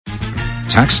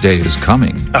Tax day is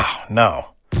coming. Oh, no.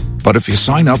 But if you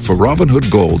sign up for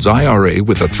Robinhood Gold's IRA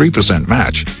with a 3%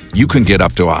 match, you can get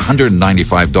up to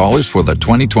 $195 for the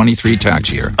 2023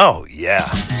 tax year. Oh, yeah.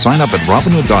 Sign up at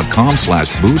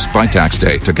Robinhood.com/boost by tax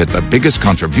day to get the biggest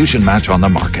contribution match on the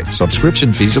market.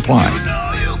 Subscription fees apply.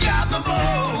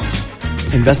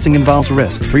 Investing involves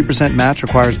risk. 3% match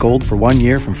requires gold for 1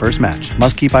 year from first match.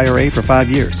 Must keep IRA for 5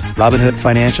 years. Robinhood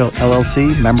Financial,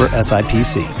 LLC, member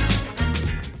SIPC.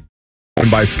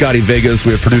 By Scotty Vegas,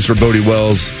 we have producer Bodie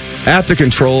Wells at the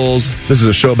controls. This is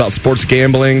a show about sports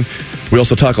gambling. We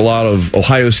also talk a lot of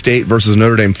Ohio State versus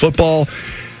Notre Dame football.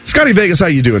 Scotty Vegas, how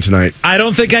you doing tonight? I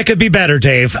don't think I could be better,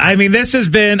 Dave. I mean, this has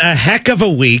been a heck of a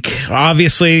week.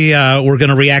 Obviously, we're going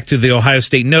to react to the Ohio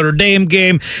State-Notre Dame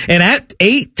game. And at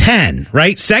 8:10,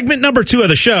 right, segment number 2 of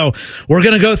the show, we're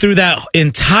going to go through that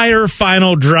entire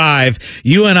final drive.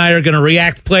 You and I are going to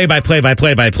react play by play by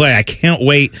play by play. I can't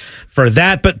wait for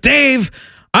that. But, Dave,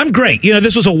 I'm great. You know,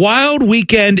 this was a wild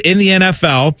weekend in the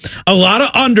NFL. A lot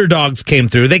of underdogs came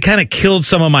through. They kind of killed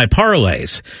some of my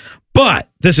parlays. But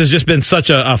this has just been such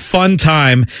a fun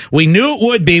time. We knew it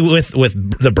would be with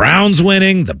the Browns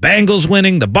winning, the Bengals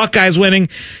winning, the Buckeyes winning.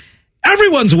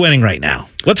 Everyone's winning right now.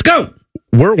 Let's go.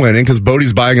 We're winning because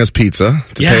Bodie's buying us pizza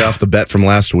to pay off the bet from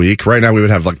last week. Right now we would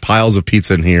have like piles of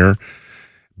pizza in here.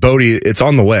 Bodie, it's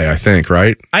on the way, I think,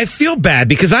 right? I feel bad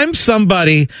because I'm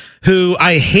somebody who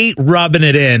I hate rubbing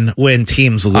it in when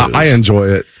teams lose. I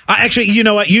enjoy it. Actually, you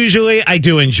know what? Usually I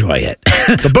do enjoy it.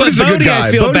 But Bodie's a good guy.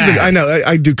 I feel bad. I know.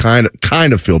 I do kind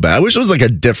of feel bad. I wish it was like a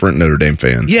different Notre Dame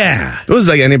fan. Yeah. If it was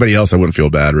like anybody else, I wouldn't feel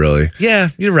bad, really. Yeah,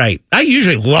 you're right. I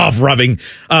usually love rubbing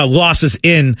losses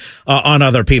in on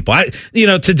other people.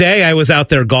 Today I was out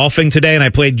there golfing today, and I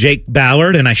played Jake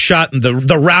Ballard, and I shot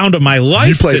the round of my life.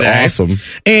 You played today. awesome.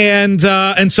 And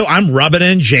so I'm rubbing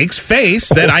in Jake's face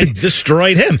that I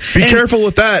destroyed him. Be careful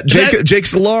with that.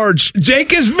 Jake's large.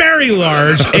 Jake is very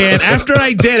large. And after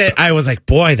I did it, I was like,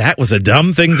 boy, that was a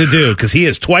dumb thing to do because he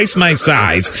is twice my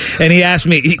size. And he asked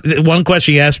me, one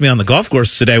question he asked me on the golf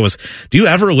course today was, do you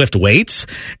ever lift weights?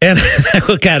 And I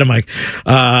look at him like,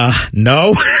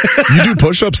 no. You do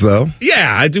push-ups, though.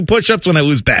 Yeah, I do push-ups when I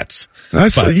lose bets.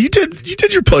 You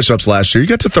did your push-ups last year. You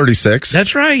got to 36.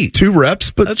 That's right. 2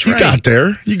 reps, but That's you got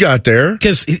there. You got there.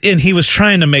 And he was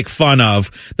trying to make fun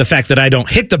of the fact that I don't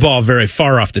hit the ball very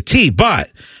far off the tee, but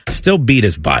still beat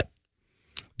his butt.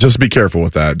 Just be careful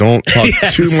with that. Don't talk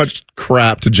too much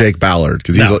crap to Jake Ballard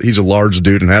because he's a large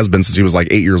dude and has been since he was like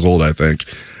 8 years old, I think.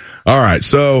 All right,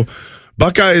 so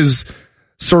Buckeyes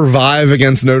survive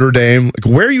against Notre Dame.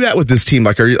 Like, where are you at with this team?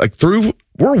 Like, are you like through?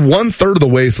 We're 1/3 of the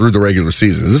way through the regular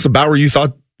season. Is this about where you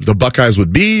thought the Buckeyes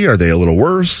would be? Are they a little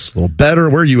worse, a little better?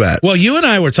 Where are you at? Well, you and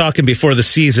I were talking before the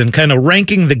season, kind of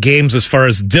ranking the games as far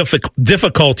as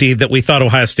difficulty that we thought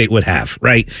Ohio State would have,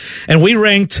 right? And we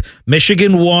ranked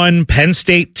Michigan 1, Penn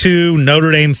State 2, Notre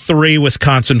Dame 3,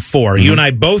 Wisconsin 4. Mm-hmm. You and I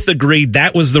both agreed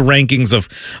that was the rankings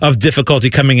of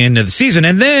difficulty coming into the season.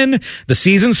 And then the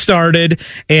season started,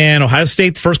 and Ohio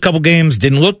State, the first couple games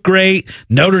didn't look great.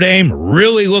 Notre Dame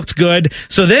really looked good.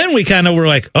 So then we kind of were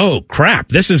like, oh, crap,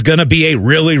 this is going to be a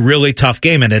really tough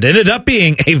game, and it ended up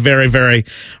being a very, very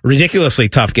ridiculously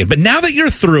tough game. But now that you're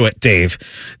through it, Dave,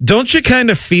 don't you kind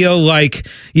of feel like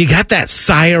you got that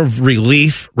sigh of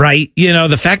relief, right? You know,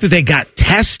 the fact that they got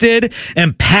tested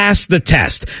and passed the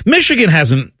test. Michigan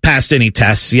hasn't passed any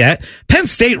tests yet. Penn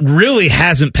State really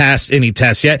hasn't passed any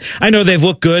tests yet. I know they've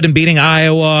looked good in beating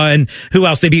Iowa and who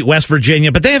else? They beat West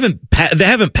Virginia, but they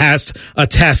haven't passed a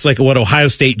test like what Ohio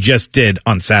State just did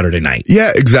on Saturday night.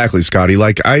 Yeah, exactly, Scotty.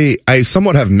 Like I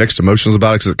somewhat have mixed emotions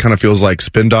about it because it kind of feels like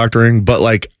spin doctoring, but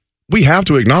like we have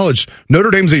to acknowledge Notre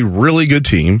Dame's a really good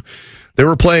team. They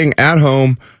were playing at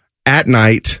home at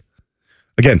night.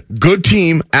 Again, good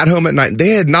team at home at night. They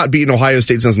had not beaten Ohio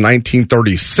State since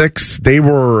 1936. They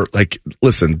were like,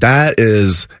 listen, that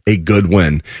is a good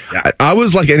win. Yeah. I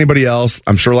was like anybody else.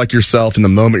 I'm sure like yourself in the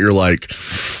moment you're like,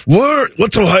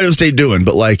 what's Ohio State doing?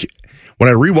 But like when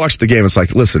I rewatched the game, it's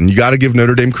like, listen, you got to give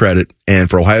Notre Dame credit. And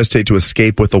for Ohio State to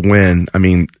escape with a win, I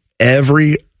mean,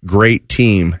 every great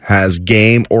team has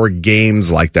game or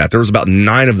games like that. There was about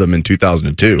 9 of them in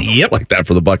 2002 like that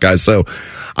for the Buckeyes. So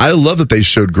I love that they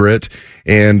showed grit.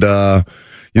 And,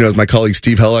 as my colleague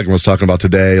Steve Hellick was talking about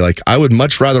today, like I would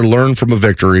much rather learn from a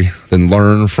victory than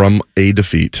learn from a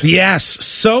defeat. Yes,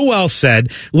 so well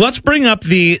said. Let's bring up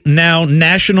the now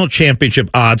national championship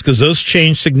odds because those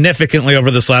changed significantly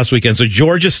over this last weekend. So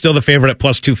Georgia's still the favorite at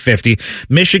plus 250,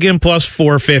 Michigan plus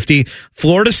 450,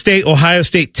 Florida State, Ohio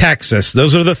State, Texas.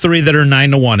 Those are the three that are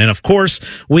 9-1. And of course,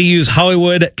 we use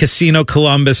Hollywood Casino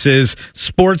Columbus's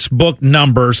sports book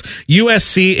numbers.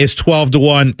 USC is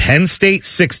 12-1, Penn State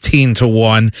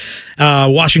 16-1.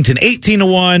 Washington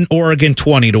 18-1, Oregon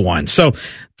 20-1. So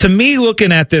to me,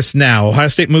 looking at this now, Ohio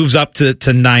State moves up to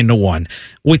 9-1.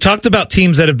 We talked about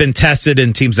teams that have been tested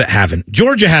and teams that haven't.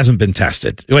 Georgia hasn't been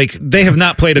tested. Like they have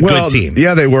not played a good team.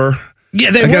 Yeah, they were.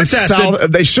 Yeah, they were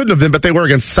tested. They shouldn't have been, but they were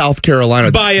against South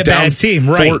Carolina by a bad team,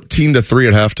 right? 14-3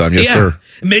 at halftime. Yes, sir.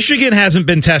 Michigan hasn't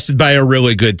been tested by a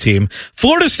really good team.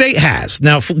 Florida State has.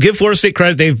 Now, give Florida State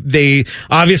credit. They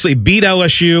obviously beat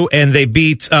LSU and they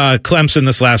beat Clemson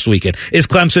this last weekend. Is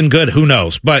Clemson good? Who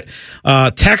knows? But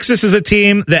Texas is a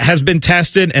team that has been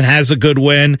tested and has a good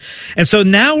win. And so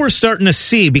now we're starting to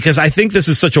see, because I think this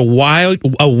is such a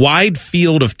wide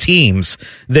field of teams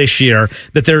this year,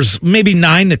 that there's maybe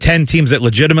 9 to 10 teams that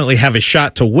legitimately have a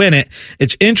shot to win it.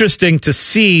 It's interesting to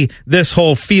see this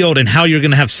whole field and how you're going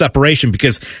to have separation,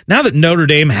 because now that Notre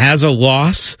Dame has a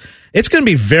loss, it's going to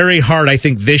be very hard, I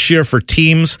think, this year for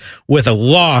teams with a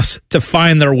loss to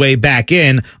find their way back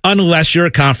in unless you're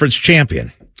a conference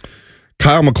champion.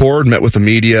 Kyle McCord met with the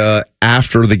media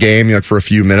after the game, for a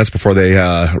few minutes before they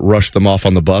rushed them off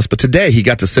on the bus. But today he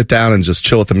got to sit down and just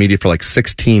chill with the media for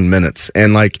 16 minutes.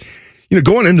 And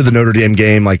going into the Notre Dame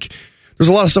game, there's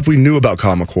a lot of stuff we knew about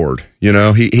Kyle McCord.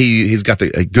 He's got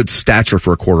a good stature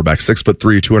for a quarterback,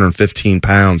 6'3", 215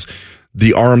 pounds.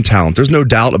 The arm talent. There's no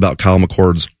doubt about Kyle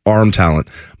McCord's arm talent.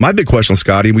 My big question,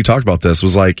 Scotty, and we talked about this,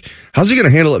 was how's he going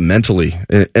to handle it mentally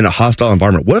in a hostile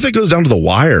environment? What if it goes down to the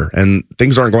wire and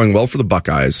things aren't going well for the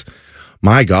Buckeyes?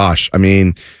 My gosh.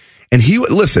 And he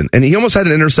almost had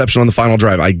an interception on the final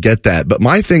drive. I get that. But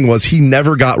my thing was he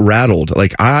never got rattled.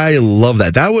 I love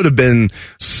that. That would have been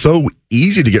so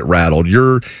easy to get rattled.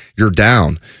 You're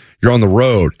down. You're on the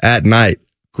road at night.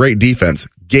 Great defense.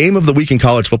 Game of the week in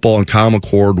college football, and Kyle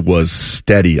McCord was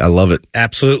steady. I love it.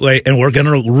 Absolutely. And we're going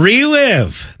to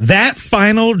relive that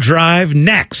final drive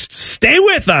next. Stay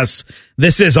with us.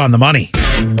 This is On the Money.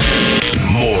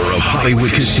 More of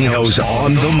Hollywood Casinos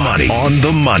On the Money. On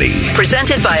the Money.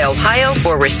 Presented by Ohio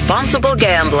for Responsible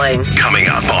Gambling. Coming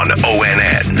up on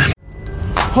ONN.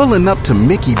 Pulling up to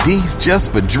Mickey D's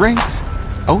just for drinks?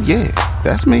 Oh, yeah,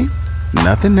 that's me.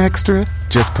 Nothing extra,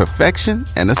 just perfection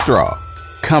and a straw.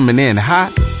 Coming in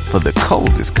hot for the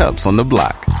coldest cups on the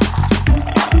block.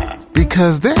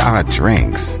 Because there are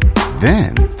drinks.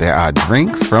 Then there are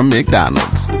drinks from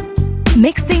McDonald's.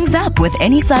 Mix things up with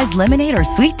any size lemonade or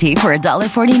sweet tea for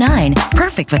 $1.49.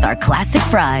 Perfect with our classic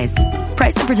fries.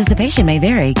 Price and participation may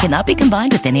vary. Cannot be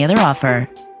combined with any other offer.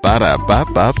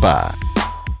 Ba-da-ba-ba-ba.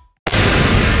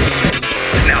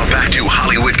 Now back to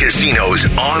Hollywood Casinos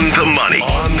On the Money.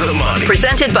 On the Money.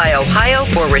 Presented by Ohio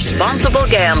for Responsible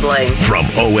Gambling. From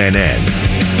ONN.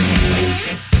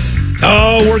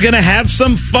 Oh, we're going to have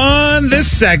some fun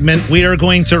this segment. We are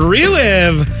going to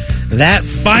relive that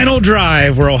final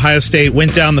drive where Ohio State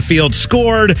went down the field,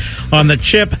 scored on the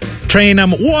Chip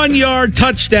Trayanum 1-yard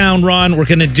touchdown run. We're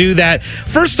going to do that.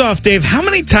 First off, Dave, how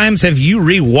many times have you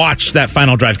rewatched that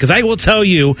final drive? Because I will tell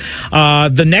you,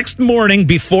 the next morning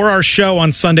before our show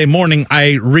on Sunday morning,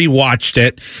 I rewatched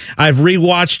it. I've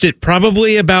rewatched it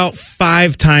probably about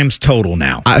 5 times total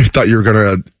now. I thought you were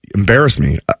going to embarrass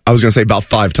me. I was going to say about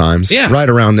 5 times. Yeah. Right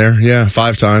around there. Yeah,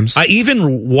 5 times. I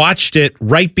even watched it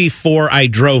right before I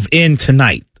drove in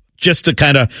tonight, just to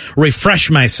kind of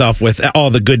refresh myself with all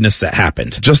the goodness that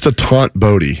happened. Just to taunt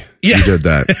Bodie. Yeah. You did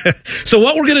that. So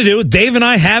what we're going to do, Dave and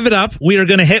I have it up. We are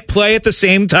going to hit play at the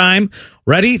same time.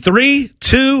 Ready? 3,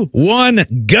 2,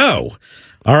 1, go.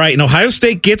 All right, and Ohio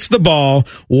State gets the ball,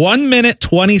 1 minute,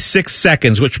 26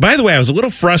 seconds, which, by the way, I was a little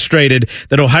frustrated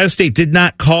that Ohio State did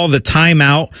not call the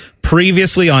timeout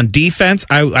previously on defense.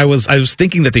 I was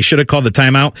thinking that they should have called the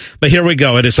timeout, but here we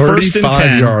go. It is 1st and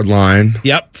 10. 35-yard line.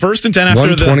 Yep, 1st and 10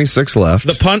 after 1:26 left.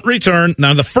 The punt return.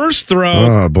 Now, the first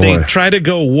throw, they try to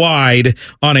go wide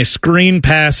on a screen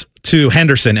pass to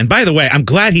Henderson. And by the way, I'm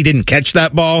glad he didn't catch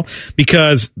that ball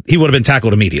because he would have been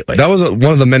tackled immediately. That was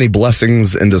one of the many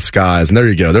blessings in disguise. And there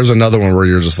you go. There's another one where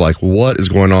you're just like, what is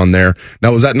going on there?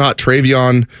 Now, was that not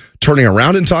Travion turning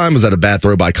around in time? Was that a bad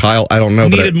throw by Kyle? I don't know.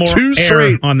 Needed more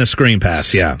air on the screen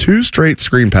pass. Yeah. 2 straight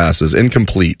screen passes,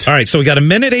 incomplete. All right, so we got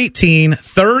 1:18,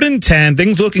 3rd and 10.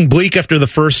 Things looking bleak after the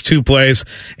first 2 plays.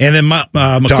 And then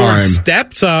McCord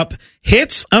steps up,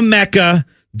 hits Emeka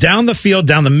down the field,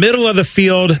 down the middle of the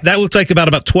field. That looked like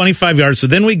about 25 yards. So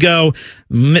then we go,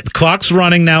 clock's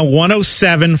running now,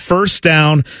 107, first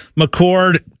down.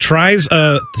 McCord tries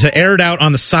to air it out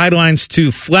on the sidelines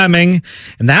to Fleming,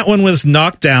 and that one was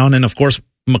knocked down. And, of course,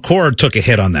 McCord took a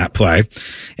hit on that play.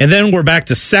 And then we're back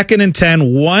to 2nd and 10,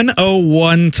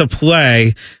 1:01 to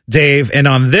play, Dave. And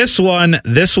on this one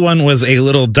was a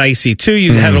little dicey too.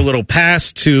 You had a little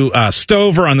pass to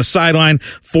Stover on the sideline,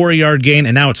 4-yard gain,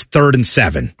 and now it's 3rd and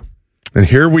 7. And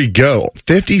here we go.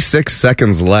 56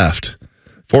 seconds left.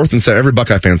 4th and 7. Every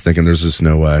Buckeye fan's thinking there's just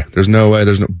no way. There's no way.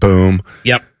 There's no boom.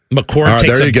 Yep. McCord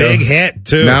takes a big hit,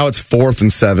 too. Now it's 4th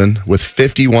and 7 with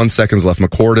 51 seconds left.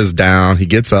 McCord is down. He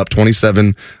gets up.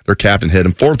 27, their captain hit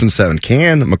him. 4th and 7.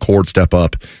 Can McCord step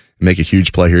up and make a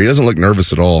huge play here? He doesn't look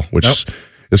nervous at all, which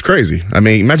is crazy. I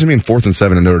mean, imagine being 4th and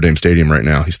 7 in Notre Dame Stadium right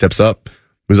now. He steps up,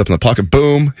 moves up in the pocket,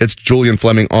 boom, hits Julian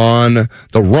Fleming on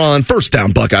the run. First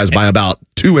down, Buckeyes by about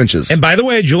 2 inches. And by the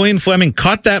way, Julian Fleming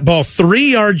caught that ball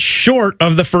 3 yards short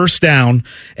of the first down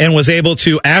and was able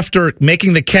to, after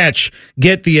making the catch,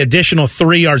 get the additional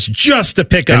 3 yards just to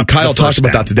pick up. And Kyle talked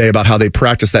about that today, about how they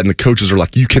practice that, and the coaches are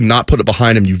like, you cannot put it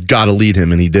behind him. You've got to lead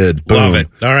him, and he did. Boom. Love it.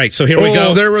 All right, so here we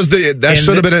go. There was that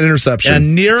should have been an interception. A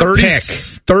near pick.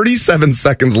 37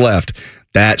 seconds left.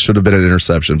 That should have been an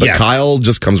interception. But yes. Kyle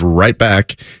just comes right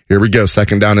back. Here we go.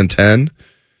 2nd down and 10.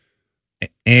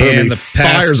 And the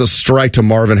pass fires a strike to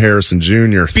Marvin Harrison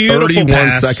Jr. Beautiful 31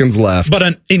 pass, seconds left. But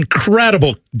an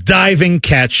incredible diving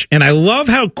catch. And I love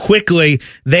how quickly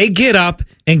they get up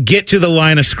and get to the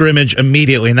line of scrimmage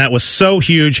immediately. And that was so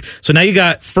huge. So now you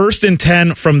got 1st and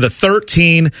 10 from the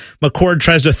 13. McCord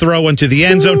tries to throw into the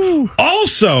end zone. Ooh.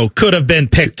 Also could have been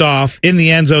picked off in the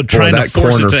end zone, trying to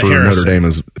force it to for Harrison. Notre Dame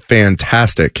is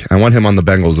fantastic. I want him on the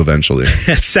Bengals eventually.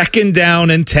 2nd down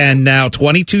and 10 now,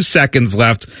 22 seconds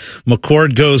left.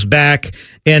 McCord goes back,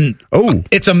 and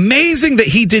it's amazing that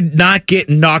he did not get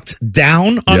knocked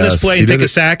down on this play and take a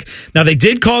sack. Now, they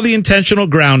did call the intentional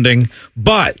grounding,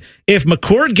 but if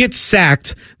McCord gets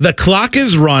sacked, the clock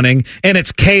is running, and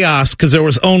it's chaos because there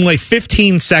was only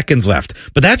 15 seconds left.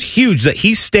 But that's huge that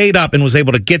he stayed up and was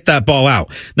able to get that ball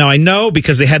out. Now, I know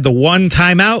because they had the one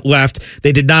timeout left,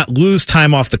 they did not lose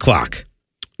time off the clock.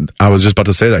 I was just about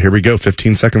to say that. Here we go.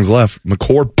 15 seconds left.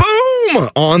 McCord, boom!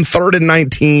 On 3rd and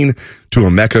 19 to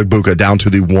Emeka Egbuka down to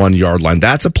the 1-yard line.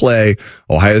 That's a play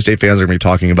Ohio State fans are going to be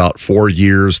talking about for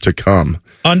years to come.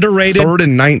 Underrated. 3rd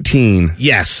and 19.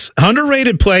 Yes.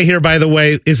 Underrated play here, by the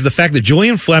way, is the fact that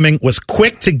Julian Fleming was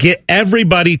quick to get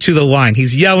everybody to the line.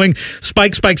 He's yelling,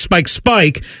 spike, spike, spike,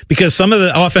 spike, because some of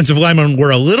the offensive linemen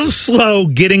were a little slow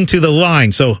getting to the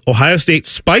line. So Ohio State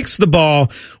spikes the ball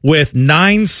with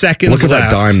 9 seconds left. Look at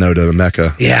that dime, though, to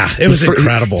Emeka. Yeah, it was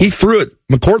incredible. He threw it.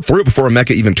 McCord threw it before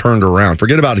Emeka even turned around.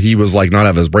 Forget about it. He was like not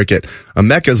having his break yet.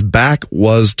 Emeka's back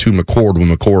was to McCord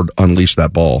when McCord unleashed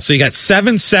that ball. So you got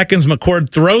 7 seconds. McCord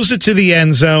throws it to the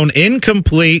end zone,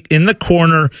 incomplete, in the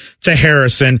corner to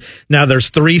Harrison. Now there's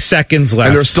 3 seconds left.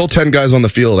 And there's still 10 guys on the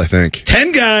field, I think.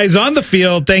 10 guys on the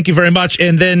field. Thank you very much.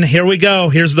 And then here we go.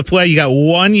 Here's the play. You got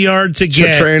 1 yard to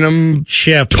get. Train him.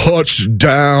 Chip.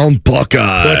 Touchdown,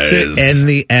 Buckeyes. Puts it in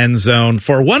the end zone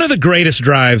for one of the greatest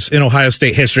drives in Ohio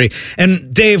State history. And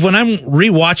Dave, when I'm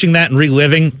rewatching that and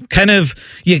reliving,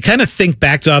 you kind of think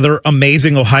back to other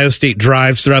amazing Ohio State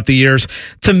drives throughout the years.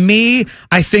 To me,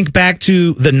 I think back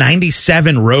to the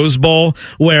 97 Rose Bowl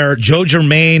where Joe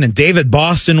Germain and David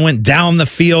Boston went down the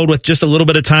field with just a little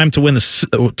bit of time to win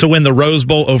the Rose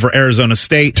Bowl over Arizona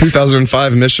State.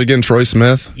 2005 Michigan, Troy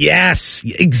Smith. Yes,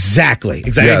 exactly.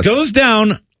 Yes. It goes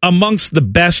down amongst the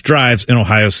best drives in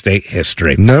Ohio State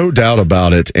history. No doubt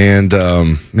about it. And,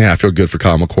 I feel good for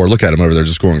Kyle McCord. Look at him over there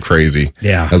just going crazy.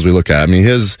 Yeah. As we look at it. I mean,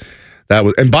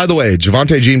 and by the way,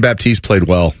 Javonte Jean-Baptiste played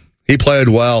well. He played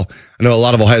well. I know a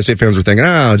lot of Ohio State fans were thinking,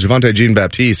 Javonte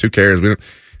Jean-Baptiste, who cares?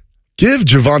 Give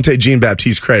Javonte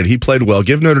Jean-Baptiste credit. He played well.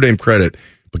 Give Notre Dame credit.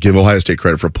 But give Ohio State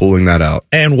credit for pulling that out.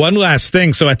 And one last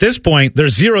thing. So at this point,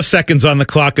 there's 0 seconds on the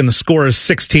clock, and the score is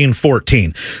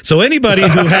 16-14. So anybody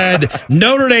who had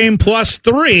Notre Dame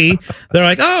 +3, they're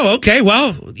like, oh, okay,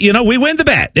 well, we win the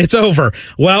bet. It's over.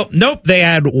 Well, nope. They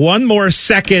add 1 more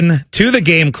second to the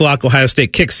game clock. Ohio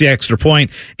State kicks the extra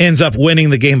point, ends up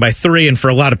winning the game by 3. And for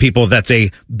a lot of people, that's a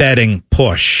betting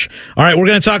push. All right, we're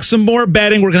going to talk some more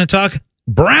betting. We're going to talk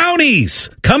Brownies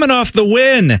coming off the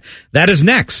win. That is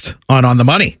next on the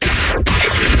Money.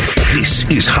 This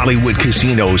is Hollywood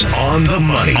Casinos On the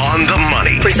Money. On the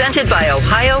Money. Presented by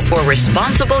Ohio for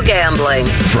Responsible Gambling.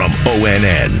 From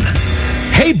ONN.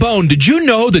 Hey, Bone, did you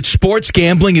know that sports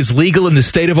gambling is legal in the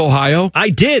state of Ohio?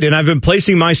 I did, and I've been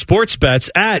placing my sports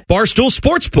bets at Barstool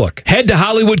Sportsbook. Head to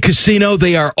Hollywood Casino.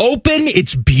 They are open.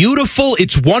 It's beautiful.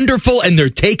 It's wonderful, and they're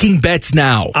taking bets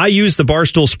now. I use the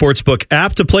Barstool Sportsbook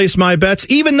app to place my bets.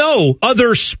 Even though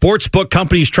other sportsbook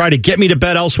companies try to get me to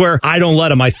bet elsewhere, I don't let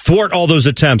them. I thwart all those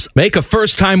attempts. Make a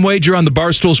first-time wager on the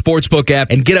Barstool Sportsbook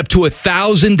app and get up to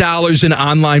 $1,000 in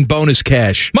online bonus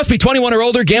cash. Must be 21 or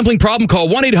older. Gambling problem? Call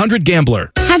 1-800-GAMBLER.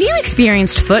 Have you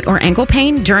experienced foot or ankle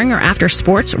pain during or after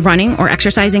sports, running, or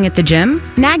exercising at the gym?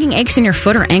 Nagging aches in your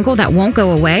foot or ankle that won't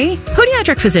go away?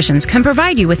 Podiatric physicians can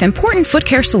provide you with important foot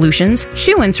care solutions,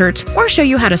 shoe inserts, or show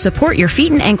you how to support your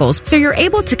feet and ankles so you're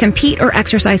able to compete or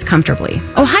exercise comfortably.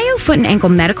 Ohio Foot and Ankle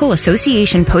Medical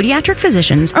Association podiatric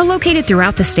physicians are located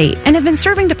throughout the state and have been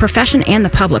serving the profession and the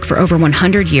public for over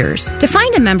 100 years. To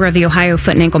find a member of the Ohio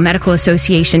Foot and Ankle Medical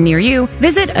Association near you,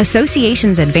 visit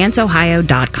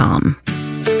associationsadvanceohio.com.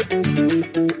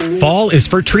 Fall is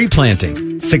for tree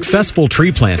planting. Successful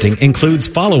tree planting includes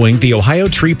following the Ohio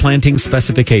tree planting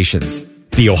specifications.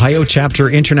 The Ohio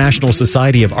Chapter International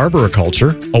Society of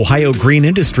Arboriculture, Ohio Green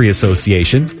Industry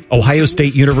Association, Ohio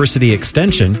State University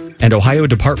Extension, and Ohio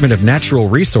Department of Natural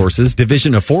Resources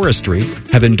Division of Forestry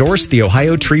have endorsed the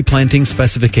Ohio tree planting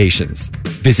specifications.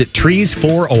 Visit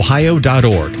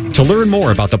trees4ohio.org to learn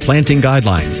more about the planting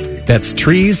guidelines. That's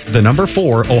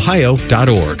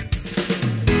trees4ohio.org.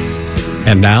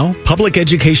 And now, Public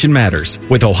Education Matters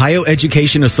with Ohio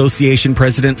Education Association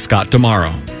President Scott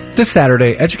DeMauro. This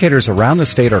Saturday, educators around the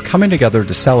state are coming together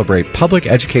to celebrate Public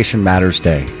Education Matters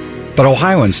Day. But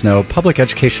Ohioans know Public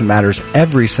Education matters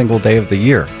every single day of the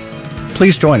year.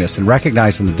 Please join us in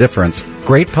recognizing the difference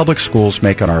great public schools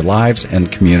make on our lives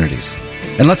and communities.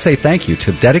 And let's say thank you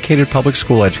to dedicated public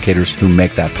school educators who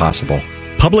make that possible.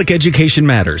 Public Education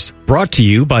Matters, brought to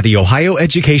you by the Ohio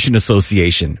Education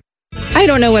Association. I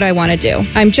don't know what I want to do.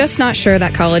 I'm just not sure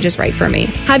that college is right for me.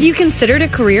 Have you considered a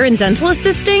career in dental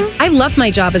assisting? I love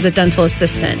my job as a dental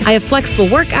assistant. I have flexible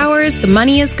work hours, the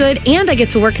money is good, and I get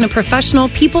to work in a professional,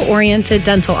 people-oriented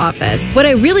dental office. What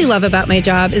I really love about my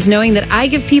job is knowing that I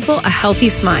give people a healthy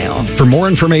smile. For more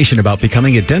information about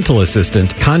becoming a dental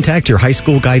assistant, contact your high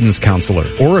school guidance counselor.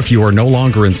 Or if you are no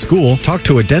longer in school, talk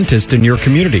to a dentist in your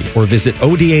community or visit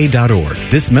ODA.org.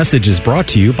 This message is brought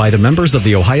to you by the members of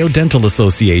the Ohio Dental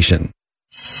Association.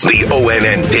 The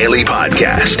ONN Daily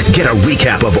Podcast. Get a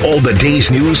recap of all the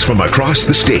day's news from across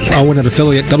the state. ONN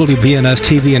affiliate WBNS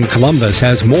TV in Columbus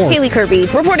has more. Haley Kirby,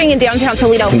 reporting in downtown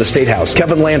Toledo. From the State House,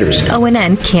 Kevin Landers.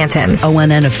 ONN Canton.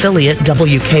 ONN affiliate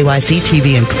WKYC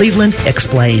TV in Cleveland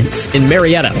explains. In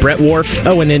Marietta, Brett Wharf,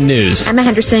 ONN News. Emma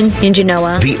Henderson in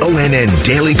Genoa. The ONN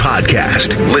Daily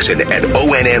Podcast. Listen at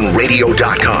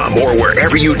ONNradio.com or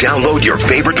wherever you download your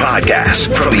favorite podcasts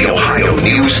from the Ohio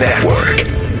News Network.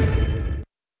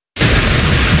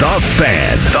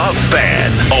 The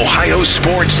Fan, Ohio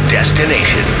sports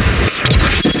destination.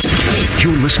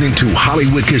 You're listening to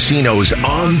Hollywood Casinos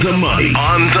On the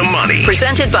Money.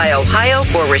 Presented by Ohio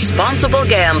for Responsible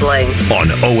Gambling.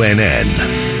 On ONN.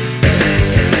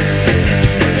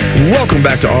 Welcome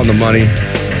back to On the Money.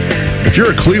 If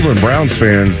you're a Cleveland Browns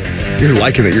fan, you're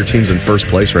liking that your team's in first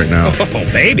place right now. Oh,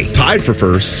 baby. Tied for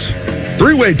first.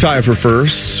 Three-way tie for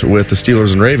first with the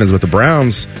Steelers and Ravens, but the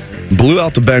Browns blew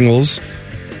out the Bengals.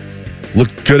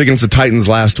 Looked good against the Titans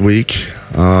last week.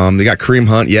 They got Kareem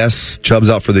Hunt. Yes, Chubb's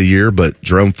out for the year, but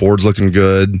Jerome Ford's looking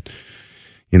good.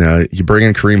 You know, you bring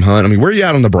in Kareem Hunt. I mean, where are you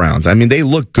at on the Browns? I mean, they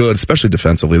look good, especially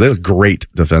defensively. They look great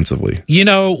defensively. You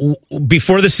know,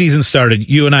 before the season started,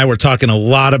 you and I were talking a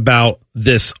lot about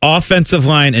this offensive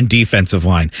line and defensive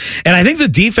line. And I think the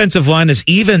defensive line is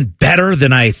even better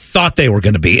than I thought they were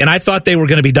going to be. And I thought they were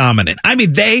going to be dominant. I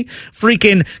mean, they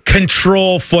freaking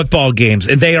control football games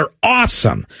and they are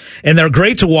awesome and they're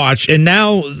great to watch. And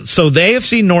now, so the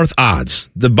AFC North odds,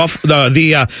 the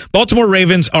Baltimore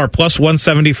Ravens are plus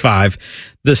 175.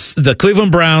 The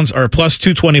Cleveland Browns are plus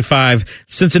 225,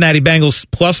 Cincinnati Bengals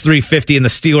plus 350, and the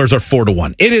Steelers are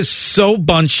 4-1. It is so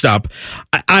bunched up.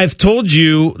 I've told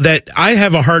you that I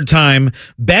have a hard time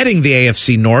betting the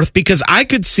AFC North because I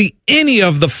could see any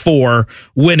of the four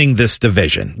winning this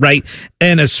division, right?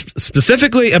 And as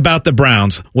specifically about the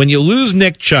Browns, when you lose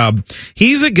Nick Chubb,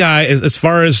 he's a guy, as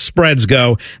far as spreads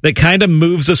go, that kind of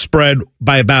moves a spread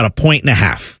by about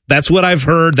 1.5. That's what I've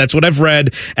heard. That's what I've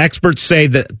read. Experts say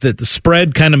that the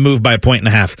spread kind of moved by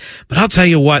 1.5. But I'll tell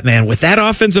you what, man, with that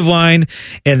offensive line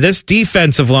and this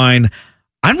defensive line,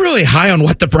 I'm really high on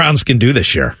what the Browns can do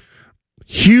this year.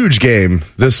 Huge game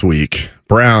this week.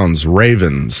 Browns,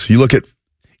 Ravens. You look at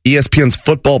ESPN's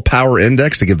Football Power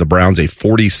Index, they give the Browns a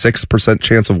 46%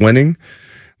 chance of winning.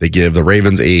 They give the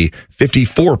Ravens a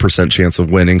 54% chance of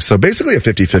winning. So basically a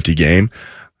 50-50 game.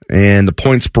 And the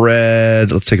point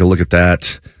spread, let's take a look at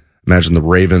that. Imagine the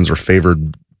Ravens are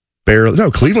favored barely. No,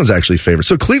 Cleveland's actually favored.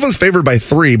 So Cleveland's favored by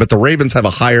 3, but the Ravens have a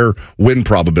higher win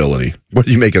probability. What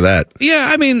do you make of that? Yeah,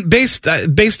 I mean, based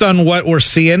on what we're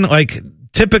seeing, like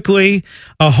typically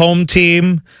a home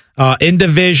team in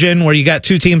division where you got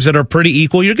two teams that are pretty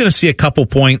equal, you're going to see a couple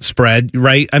point spread,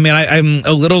 right? I mean, I'm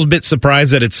a little bit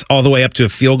surprised that it's all the way up to a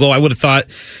field goal. I would have thought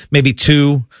maybe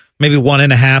 2, maybe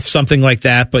 1.5, something like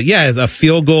that. But yeah, a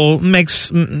field goal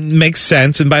makes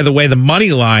sense. And by the way, the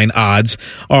money line odds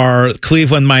are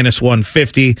Cleveland minus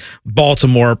 150,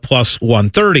 Baltimore plus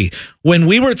 130. When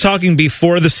we were talking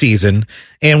before the season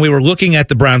and we were looking at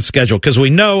the Browns schedule, because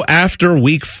we know after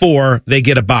week 4, they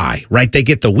get a bye, right? They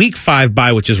get the week 5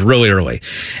 bye, which is really early.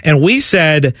 And we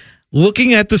said,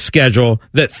 looking at the schedule,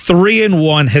 that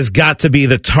 3-1 has got to be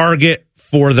the target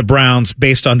for the Browns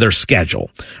based on their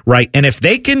schedule, right? And if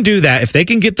they can do that, if they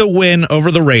can get the win over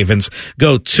the Ravens,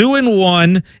 go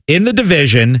 2-1 in the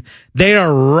division, they are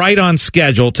right on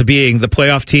schedule to being the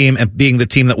playoff team and being the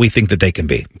team that we think that they can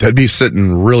be. That'd be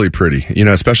sitting really pretty,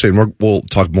 especially, and we'll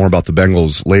talk more about the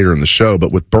Bengals later in the show,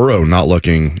 but with Burrow not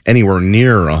looking anywhere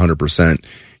near 100%,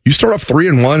 you start off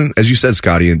 3-1, as you said,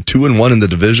 Scotty, and 2-1 in the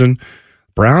division.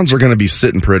 Browns are going to be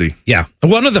sitting pretty. Yeah.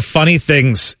 One of the funny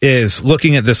things is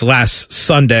looking at this last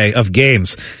Sunday of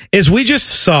games is we just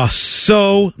saw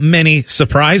so many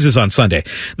surprises on Sunday.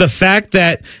 The fact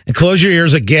that, and close your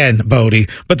ears again, Bodie,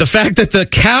 but the fact that the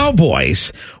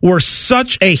Cowboys were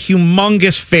such a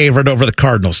humongous favorite over the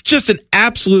Cardinals, just an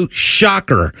absolute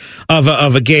shocker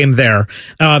of a game there.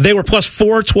 They were plus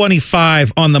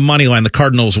 425 on the money line. The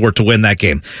Cardinals were to win that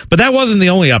game. But that wasn't the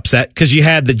only upset, because you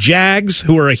had the Jags,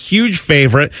 who were a huge favorite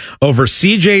over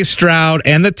C.J. Stroud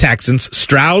and the Texans.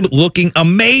 Stroud looking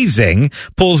amazing,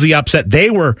 pulls the upset. They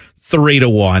were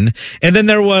 3-1. And then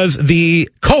there was the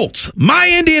Colts,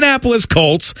 my Indianapolis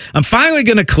Colts. I'm finally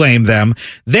going to claim them.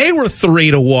 They were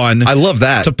 3-1. I love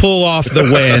that. To pull off the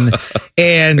win.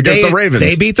 And against the Ravens.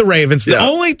 They beat the Ravens. Yeah. The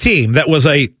only team that was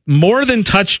a more than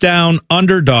touchdown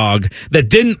underdog that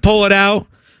didn't pull it out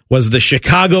was the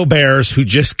Chicago Bears, who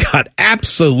just got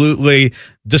absolutely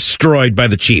destroyed by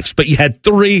the Chiefs. But you had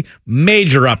 3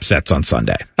 major upsets on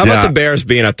Sunday. How about the Bears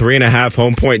being a 3.5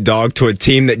 home point dog to a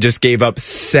team that just gave up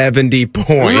 70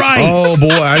 points? Right. Oh, boy.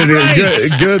 I didn't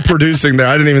even, good producing there.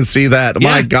 I didn't even see that. Yeah.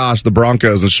 My gosh, the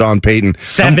Broncos and Sean Payton.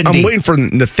 70. I'm waiting for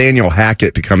Nathaniel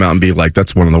Hackett to come out and be like,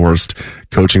 that's one of the worst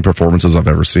coaching performances I've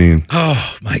ever seen.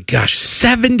 Oh, my gosh.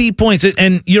 70 points.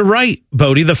 And you're right,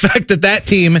 Bodie. The fact that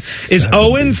team is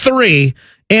 0-3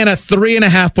 and a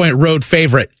 3.5 point road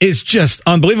favorite is just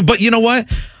unbelievable. But you know what?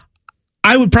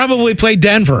 I would probably play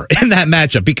Denver in that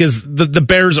matchup because the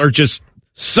Bears are just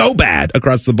so bad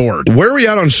across the board. Where are we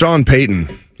at on Sean Payton?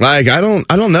 Like, I don't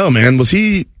know, man. Was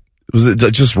it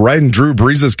just riding Drew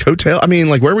Brees' coattail? I mean,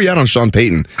 like, where are we at on Sean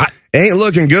Payton? Ain't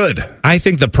looking good. I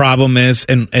think the problem is,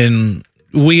 and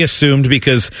we assumed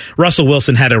because Russell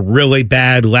Wilson had a really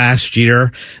bad last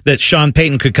year that Sean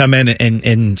Payton could come in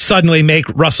and suddenly make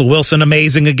Russell Wilson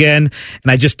amazing again.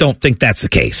 And I just don't think that's the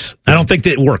case. I don't think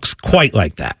that it works quite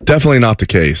like that. Definitely not the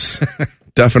case.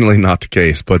 Definitely not the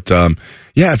case. But,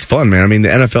 yeah, it's fun, man. I mean, the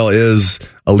NFL is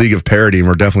a league of parity, and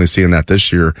we're definitely seeing that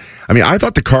this year. I mean, I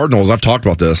thought the Cardinals, I've talked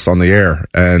about this on the air,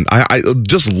 and I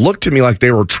just looked to me like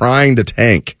they were trying to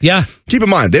tank. Yeah. Keep in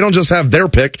mind, they don't just have their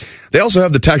pick. They also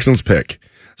have the Texans' pick.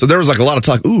 So there was like a lot of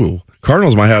talk,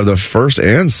 Cardinals might have the first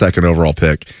and second overall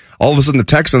pick. All of a sudden, the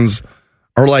Texans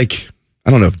are like,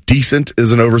 I don't know if decent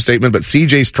is an overstatement, but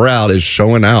C.J. Stroud is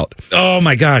showing out. Oh,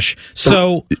 my gosh.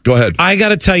 So go ahead. I got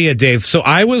to tell you, Dave, so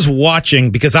I was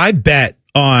watching because I bet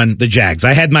on the Jags.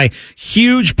 I had my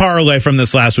huge parlay from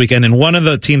this last weekend, and one of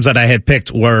the teams that I had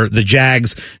picked were the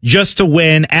Jags just to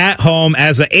win at home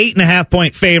as an 8.5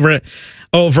 point favorite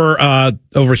over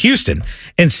Houston.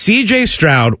 And CJ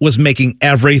Stroud was making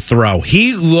every throw.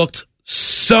 He looked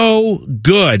so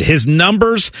good. His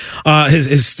numbers,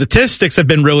 his statistics have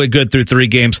been really good through 3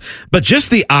 games, but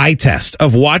just the eye test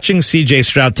of watching CJ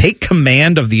Stroud take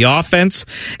command of the offense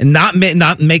and not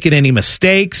making any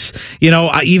mistakes.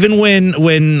 Even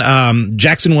when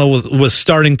Jacksonville was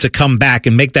starting to come back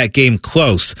and make that game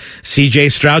close,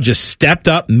 CJ Stroud just stepped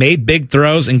up, made big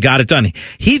throws, and got it done.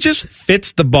 He just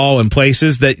fits the ball in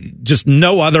places that just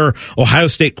no other Ohio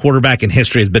State quarterback in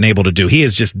history has been able to do. He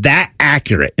is just that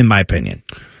accurate, in my opinion.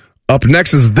 Up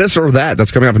next is This or That.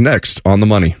 That's coming up next on The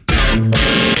Money.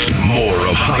 More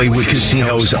of Hollywood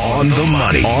Casinos on the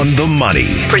Money. On the Money.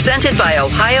 Presented by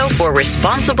Ohio for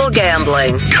Responsible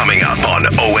Gambling. Coming up on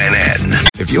ONN.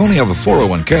 If you only have a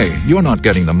 401k, you're not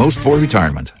getting the most for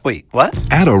retirement. Wait, what?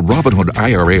 Add a Robinhood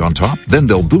IRA on top, then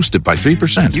they'll boost it by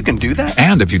 3%. You can do that?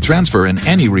 And if you transfer in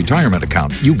any retirement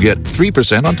account, you get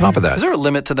 3% on top of that. Is there a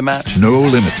limit to the match? No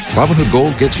limit. Robinhood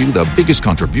Gold gets you the biggest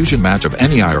contribution match of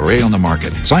any IRA on the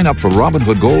market. Sign up for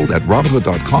Robinhood Gold at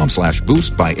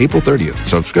Robinhood.com/boost by April 30th.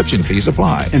 Subscription fees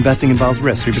apply. Investing involves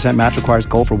risk. 3% match requires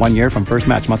gold for 1 year from first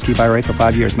match. Must keep IRA for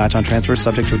 5 years. Match on transfers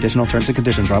subject to additional terms and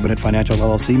conditions. Robinhood Financial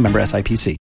LLC, member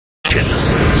SIPC.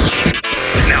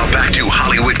 Now back to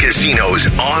Hollywood Casinos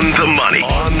on the money.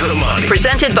 On the money.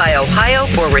 Presented by Ohio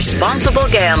for Responsible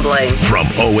Gambling. From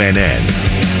ONN.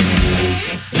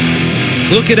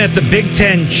 Looking at the Big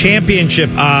Ten championship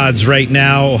odds right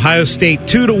now, Ohio State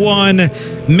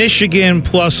 2-1, Michigan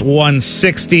plus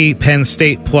 160, Penn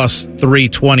State plus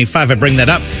 325. I bring that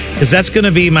up because that's going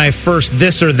to be my first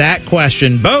this or that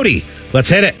question. Bodie, let's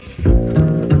hit it.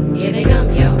 Here they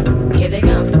come, yo. Here they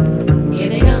come. Here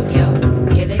they come,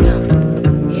 yo. Here they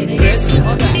come. Here they come. This or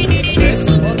that. This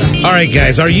or that. All right,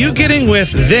 guys, are you getting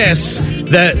with this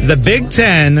that the Big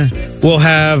Ten will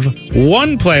have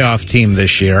one playoff team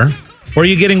this year? Or are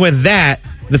you getting with that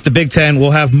the Big Ten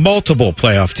will have multiple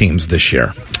playoff teams this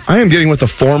year? I am getting with the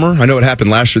former. I know it happened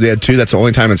last year. They had 2. That's the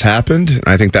only time it's happened.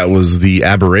 I think that was the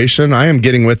aberration. I am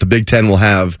getting with the Big Ten will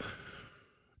have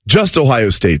just Ohio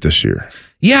State this year.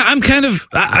 Yeah, I'm kind of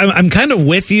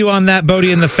with you on that,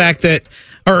 Bodie, in the fact that,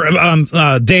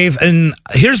 Dave, and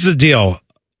here's the deal.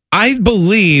 I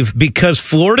believe because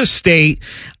Florida State,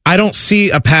 I don't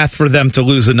see a path for them to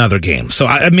lose another game. So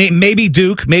maybe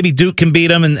Duke can beat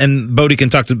them, and Bodie can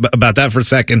talk about that for a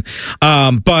second.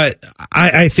 But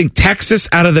I think Texas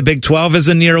out of the Big 12 is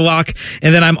a near lock,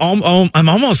 and then I'm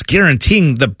almost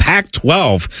guaranteeing the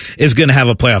Pac-12 is going to have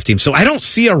a playoff team. So I don't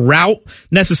see a route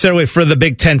necessarily for the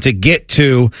Big Ten to get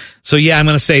to. So yeah, I'm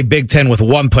going to say Big Ten with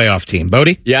one playoff team.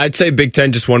 Bodie? Yeah, I'd say Big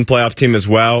Ten just one playoff team as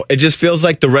well. It just feels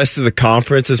like the rest of the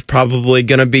conference is probably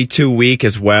going to be too weak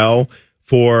as well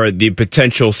for the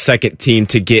potential second team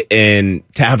to get in,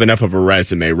 to have enough of a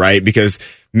resume, right? Because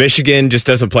Michigan just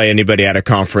doesn't play anybody out of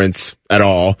conference at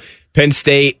all. Penn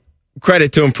State,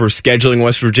 credit to them for scheduling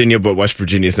West Virginia, but West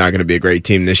Virginia is not going to be a great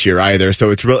team this year either. So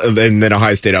it's real. And then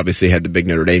Ohio State obviously had the big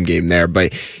Notre Dame game there.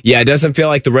 But yeah, it doesn't feel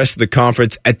like the rest of the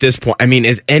conference at this point. I mean,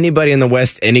 is anybody in the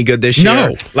West any good this year?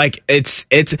 No. Like it's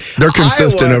they're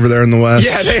consistent Iowa, over there in the West.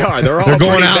 Yeah, they are. They're all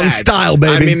going out bad. in style,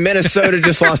 baby. I mean, Minnesota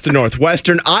just lost to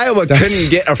Northwestern. Iowa couldn't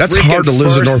get a that's freaking hard to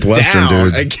lose at Northwestern,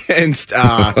 down dude. Against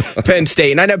Penn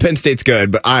State. And I know Penn State's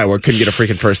good, but Iowa couldn't get a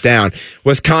freaking first down.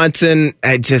 Wisconsin,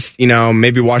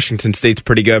 maybe Washington State's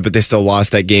pretty good, but they still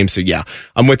lost that game. So yeah,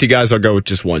 I'm with you guys. I'll go with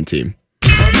just one team.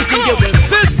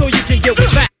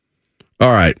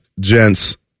 All right,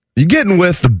 gents. You getting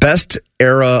with the best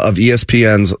era of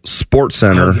ESPN's Sports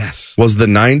Center was the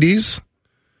 90s?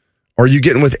 Or are you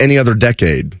getting with any other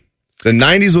decade? The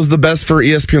 90s was the best for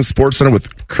ESPN Sports Center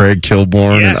with Craig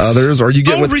Kilborn and others. Or are you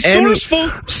getting with resourceful?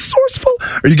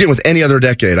 Are you getting with any other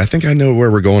decade? I think I know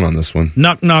where we're going on this one.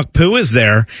 Knock Knock Poo is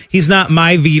there. He's not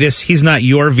my Vetus. He's not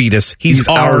your Vetus. He's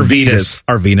our Vetus.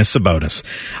 Our Venus Sabonis.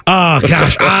 Oh,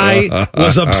 gosh. I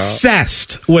was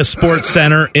obsessed with Sports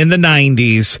Center in the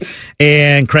 90s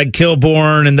and Craig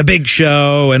Kilborn and The Big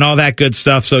Show and all that good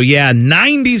stuff. So, yeah,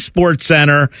 90s Sports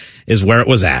Center is where it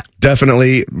was at.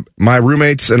 Definitely. My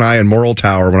roommates and I in Morrill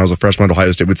Tower, when I was a freshman at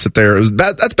Ohio State, we'd sit there.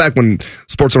 That's back when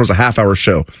Sports Center was a half-hour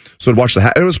show. So we'd watch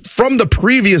it was from the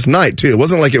previous night, too. It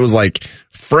wasn't like it was, like,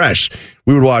 fresh.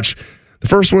 We would watch the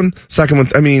first one, second one.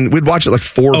 I mean, we'd watch it like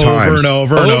 4 times.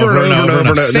 Over and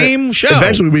over. Same show.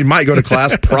 Eventually, we might go to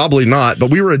class. Probably not.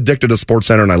 But we were addicted to Sports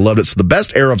Center, and I loved it. So the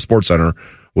best era of Sports Center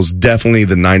was definitely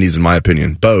the 90s, in my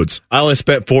opinion. Bodes. I only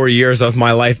spent 4 years of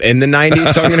my life in the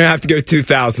 90s, so I'm going to have to go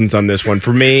 2000s on this one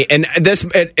for me. And this,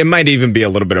 it might even be a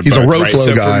little bit of both. He's a road flow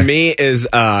so guy. For me is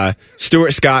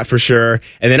Stuart Scott for sure.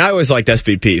 And then I always liked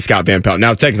SVP, Scott Van Pelt.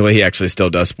 Now, technically, he actually still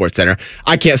does Sports Center.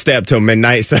 I can't stay up till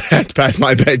midnight, so I have to pass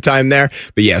my bedtime there.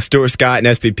 But yeah, Stuart Scott and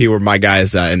SVP were my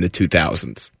guys in the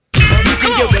 2000s.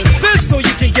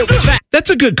 That's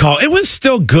a good call. It was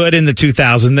still good in the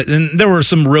 2000s, and there were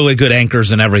some really good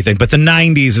anchors and everything. But the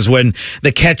 90s is when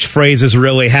the catchphrases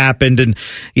really happened, and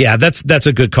yeah, that's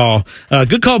a good call.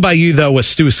 Good call by you though with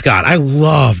Stu Scott. I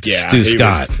loved Stu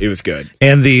Scott. He was good.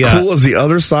 And the cool as the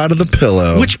other side of the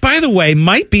pillow, which by the way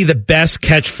might be the best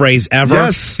catchphrase ever.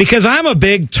 Yes, because I'm a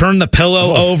big turn the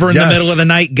pillow over in the middle of the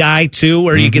night guy too,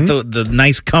 where you get the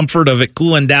nice comfort of it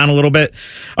cooling down a little bit.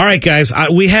 All right, guys,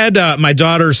 we had my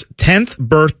daughter's 10th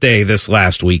birthday this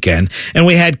last weekend, and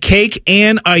we had cake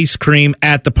and ice cream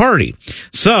at the party.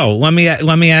 So let me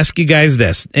ask you guys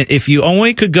this: if you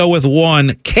only could go with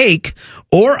one, cake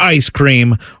or ice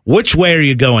cream, which way are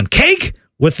you going? Cake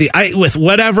with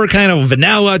whatever kind of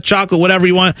vanilla, chocolate, whatever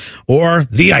you want, or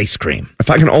the ice cream? If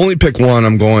I can only pick one,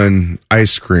 I'm going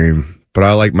ice cream, but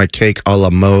I like my cake a la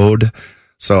mode,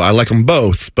 so I like them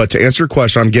both. But to answer your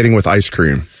question, I'm getting with ice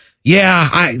cream. Yeah,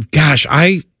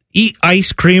 I eat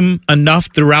ice cream enough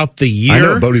throughout the year. I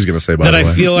know what Bodie's going to say, by the way. That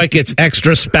I feel like it's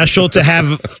extra special to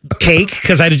have cake,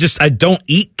 because I don't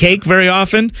eat cake very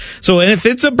often. So if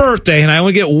it's a birthday and I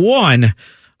only get one,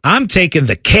 I'm taking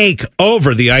the cake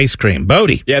over the ice cream.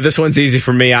 Bodie. Yeah, this one's easy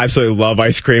for me. I absolutely love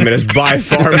ice cream. It is by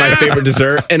far my favorite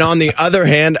dessert. And on the other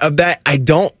hand of that, I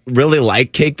don't really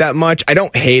like cake that much. I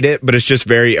don't hate it, but it's just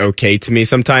very okay to me.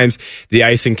 Sometimes the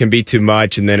icing can be too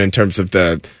much. And then in terms of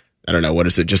I don't know, what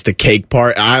is it? Just the cake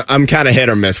part. I'm kind of hit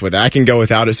or miss with it. I can go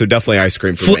without it, so definitely ice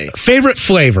cream for me. Favorite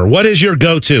flavor? What is your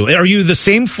go-to? Are you the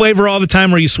same flavor all the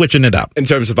time, or are you switching it up? In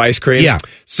terms of ice cream? Yeah.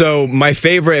 So my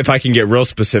favorite, if I can get real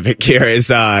specific here, is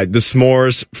the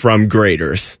s'mores from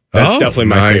Grater's. That's definitely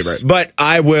my favorite. But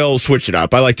I will switch it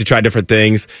up. I like to try different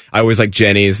things. I always like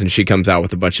Jenny's, and she comes out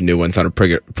with a bunch of new ones on a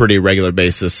pretty regular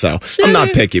basis, so I'm not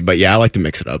picky. But yeah, I like to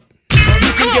mix it up.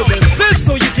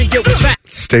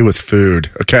 Stay with food.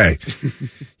 Okay.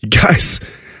 You guys,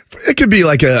 it could be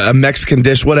like a Mexican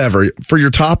dish, whatever, for your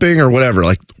topping or whatever,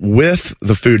 like with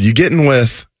the food. You getting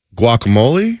with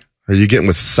guacamole or you getting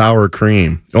with sour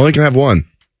cream? You only can have one.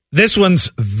 This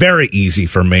one's very easy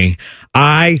for me.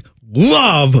 I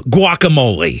love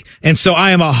guacamole, and so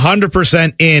I am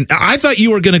 100% in. I thought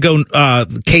you were going to go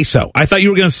queso. I thought you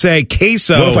were going to say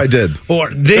queso. What if I did? Or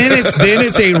then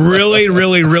it's a really,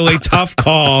 really, really tough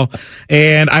call,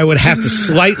 and I would have to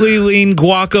slightly lean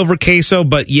guac over queso.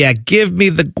 But yeah, give me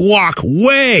the guac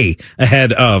way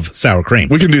ahead of sour cream.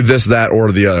 We can do this, that,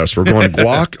 or the other. So we're going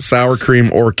guac, sour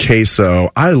cream, or queso.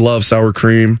 I love sour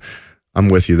cream. I'm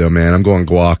with you though, man. I'm going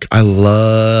guac. I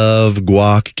love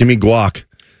guac. Give me guac.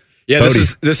 Yeah,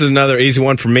 this is another easy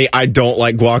one for me. I don't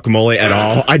like guacamole at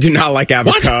all. I do not like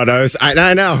avocados.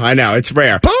 I know. It's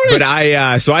rare.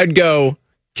 But so I'd go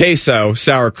queso,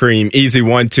 sour cream, easy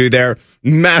 1-2 there.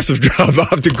 Massive drop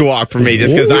off to guac for me,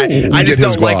 just because I just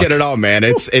don't like it at all, man.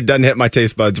 It doesn't hit my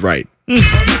taste buds right.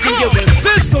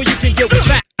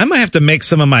 I might have to make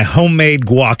some of my homemade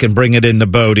guac and bring it into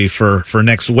Bodie for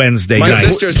next Wednesday night. My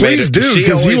sister's Please do,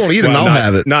 because he won't eat it and I'll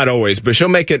have it. Not always, but she'll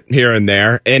make it here and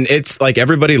there. And it's like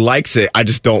everybody likes it. I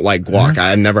just don't like guac.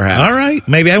 I never have. All right.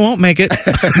 Maybe I won't make it.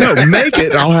 No, make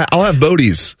it. I'll have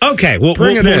Bodie's. Okay. We'll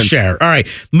share. All right.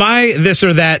 My this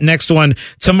or that next one.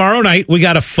 Tomorrow night, we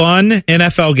got a fun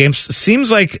NFL game.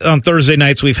 Seems like on Thursday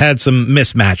nights, we've had some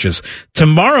mismatches.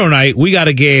 Tomorrow night, we got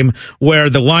a game where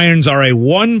the Lions are a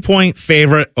 1-point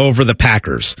favorite over the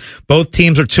Packers. Both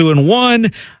teams are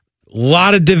 2-1. A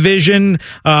lot of division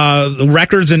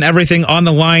records and everything on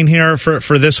the line here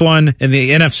for this one in the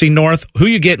NFC North. Who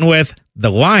you getting with,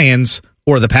 the Lions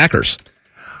or the Packers?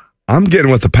 I'm getting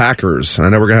with the Packers. I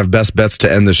know we're going to have best bets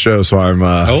to end the show, so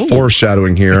I'm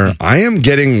foreshadowing here. I am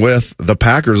getting with the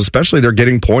Packers, especially they're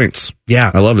getting points. Yeah.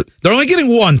 I love it. They're only getting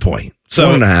 1 point.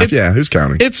 So 1.5. Yeah, who's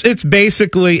counting? It's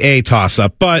basically a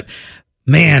toss-up, but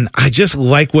man, I just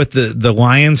like what the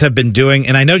Lions have been doing.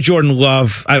 And I know Jordan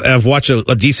Love, I've watched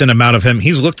a decent amount of him.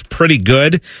 He's looked pretty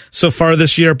good so far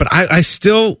this year, but I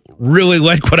still really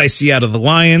like what I see out of the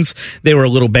Lions. They were a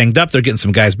little banged up. They're getting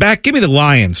some guys back. Give me the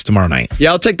Lions tomorrow night.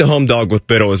 Yeah, I'll take the home dog with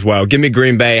Biddle as well. Give me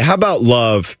Green Bay. How about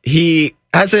Love?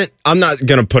 I'm not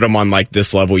going to put him on like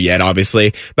this level yet,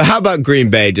 obviously. But how about Green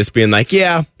Bay just being like,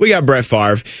 yeah, we got Brett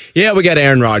Favre. Yeah, we got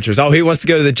Aaron Rodgers. Oh, he wants to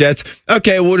go to the Jets.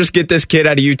 Okay, we'll just get this kid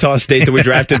out of Utah State that we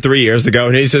drafted 3 years ago,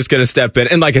 and he's just going to step in.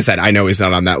 And like I said, I know he's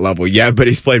not on that level yet, but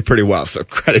he's played pretty well. So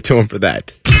credit to him for that.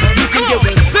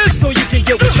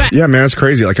 Yeah, man, it's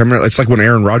crazy. Like it's like when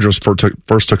Aaron Rodgers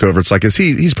first took over. It's like,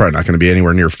 he's probably not going to be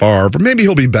anywhere near Favre, but maybe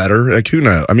he'll be better. Like, who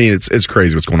knows? I mean, it's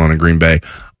crazy what's going on in Green Bay.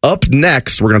 Up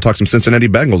next, we're going to talk some Cincinnati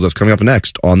Bengals. That's coming up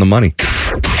next on The Money.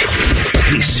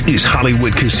 This is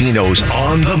Hollywood Casinos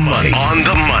On the Money. On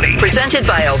the Money. Presented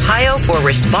by Ohio for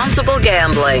Responsible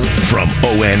Gambling. From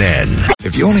ONN.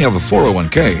 If you only have a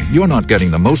 401k, you're not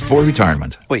getting the most for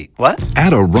retirement. Wait, what?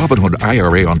 Add a Robinhood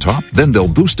IRA on top, then they'll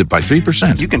boost it by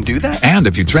 3%. You can do that? And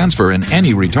if you transfer in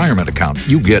any retirement account,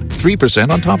 you get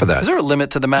 3% on top of that. Is there a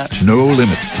limit to the match? No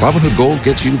limit. Robinhood Gold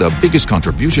gets you the biggest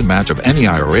contribution match of any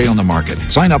IRA on the market.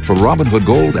 Sign up for Robinhood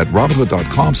Gold at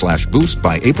Robinhood.com/boost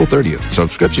by April 30th.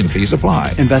 Subscription fees apply.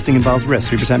 Investing involves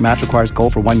risk. 3% match requires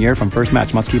gold for 1 year from first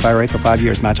match. Must keep IRA for 5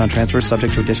 years. Match on transfers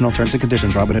subject to additional terms and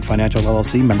conditions. Robinhood Financial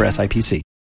LLC. Member SIPC.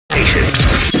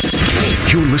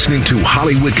 You're listening to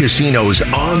Hollywood Casinos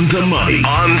On the Money.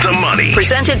 On the Money.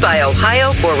 Presented by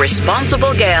Ohio for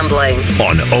Responsible Gambling.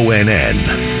 On ONN.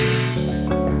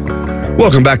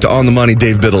 Welcome back to On the Money.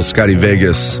 Dave Biddle, Scotty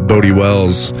Vegas, Bodie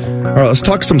Wells. All right, let's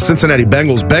talk some Cincinnati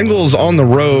Bengals. Bengals on the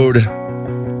road.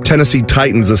 Tennessee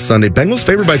Titans this Sunday. Bengals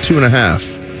favored by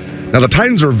 2.5. Now, the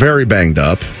Titans are very banged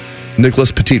up.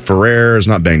 Nicholas Petit-Ferrer is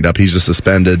not banged up. He's just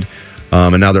suspended.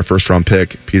 And now their first-round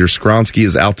pick, Peter Skronsky,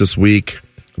 is out this week.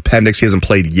 Appendix, he hasn't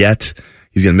played yet.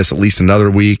 He's going to miss at least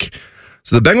another week.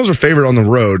 So the Bengals are favored on the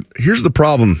road. Here's the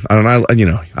problem.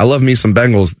 I love me some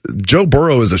Bengals. Joe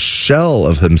Burrow is a shell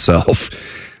of himself.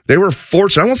 They were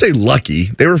fortunate. I won't say lucky.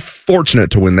 They were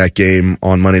fortunate to win that game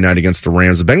on Monday night against the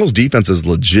Rams. The Bengals defense is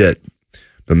legit.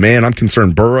 But man, I'm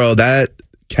concerned. Burrow, that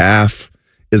calf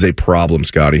is a problem,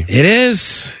 Scotty. It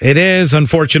is,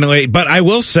 unfortunately. But I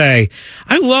will say,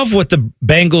 I love what the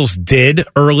Bengals did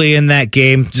early in that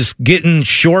game, just getting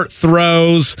short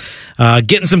throws,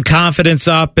 getting some confidence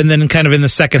up, and then kind of in the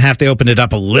second half, they opened it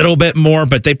up a little bit more,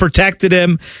 but they protected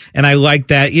him, and I like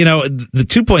that. You know, the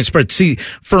 2-point spread. See,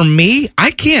 for me,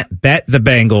 I can't bet the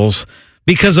Bengals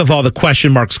because of all the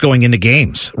question marks going into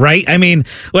games, right? I mean,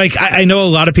 like, I know a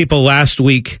lot of people last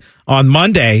week on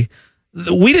Monday,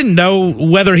 we didn't know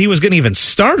whether he was going to even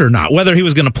start or not, whether he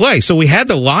was going to play. So we had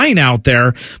the line out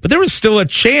there, but there was still a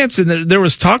chance, and there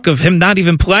was talk of him not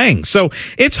even playing. So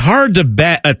it's hard to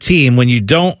bet a team when you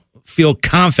don't feel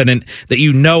confident that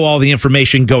you know all the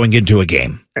information going into a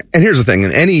game. And here's the thing,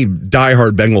 and any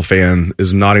diehard Bengal fan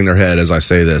is nodding their head as I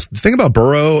say this. The thing about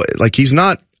Burrow, like, he's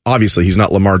not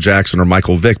Lamar Jackson or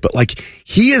Michael Vick, but like,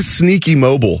 he is sneaky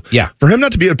mobile. Yeah. For him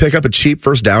not to be able to pick up a cheap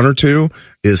first down or two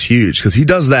is huge, because he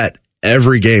does that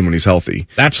every game when he's healthy.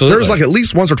 Absolutely. There's like at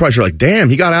least once or twice you're like, damn,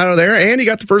 he got out of there and he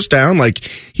got the first down. Like,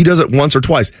 he does it once or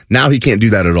twice. Now he can't do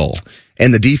that at all.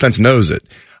 And the defense knows it.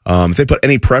 If they put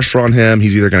any pressure on him,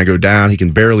 he's either going to go down, he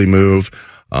can barely move.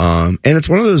 And it's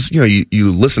one of those,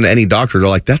 you listen to any doctor, they're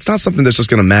like, that's not something that's just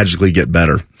going to magically get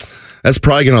better. That's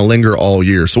probably going to linger all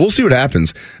year. So we'll see what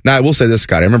happens. Now, I will say this,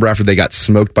 Scott. I remember after they got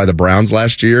smoked by the Browns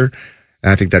last year,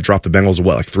 and I think that dropped the Bengals to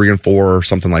 3-4 or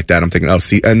something like that. I'm thinking,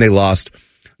 and they lost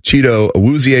Cheeto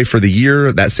Awuzie for the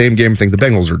year. That same game, I think the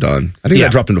Bengals are done. I think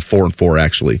that dropped into 4-4,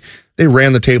 actually. They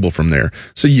ran the table from there.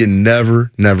 So you never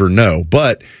know.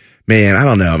 But, man, I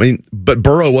don't know. I mean, but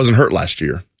Burrow wasn't hurt last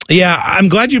year. Yeah, I'm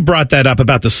glad you brought that up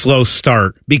about the slow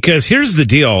start, because here's the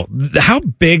deal. How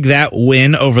big that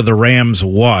win over the Rams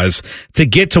was to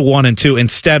get to 1-2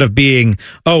 instead of being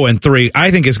 0-3, I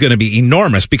think is going to be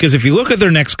enormous, because if you look at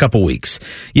their next couple weeks,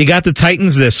 you got the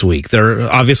Titans this week.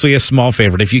 They're obviously a small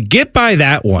favorite. If you get by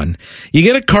that one, you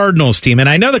get a Cardinals team, and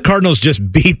I know the Cardinals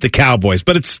just beat the Cowboys,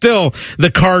 but it's still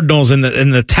the Cardinals, and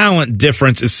the talent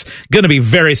difference is going to be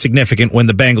very significant when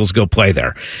the Bengals go play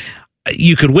there.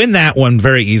 You could win that one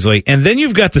very easily. And then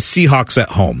you've got the Seahawks at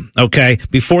home, okay,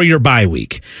 before your bye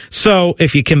week. So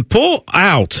if you can pull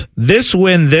out this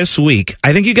win this week,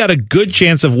 I think you got a good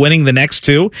chance of winning the next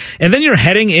two. And then you're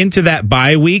heading into that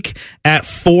bye week at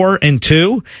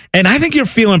 4-2. And I think you're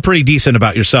feeling pretty decent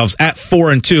about yourselves at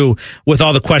 4-2 with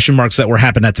all the question marks that were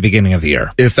happening at the beginning of the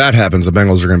year. If that happens, the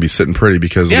Bengals are going to be sitting pretty,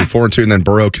 because they'll be 4-2, and then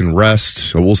Burrow can rest.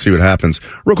 So we'll see what happens.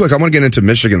 Real quick, I want to get into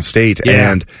Michigan State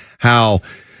and how...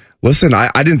 Listen, I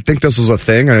didn't think this was a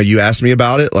thing. I know you asked me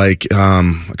about it like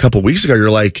a couple weeks ago. You're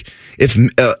like,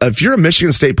 if you're a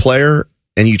Michigan State player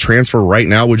and you transfer right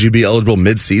now, would you be eligible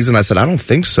mid-season? I said, I don't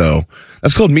think so.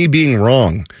 That's called me being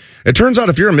wrong. It turns out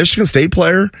if you're a Michigan State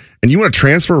player and you want to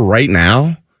transfer right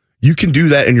now, you can do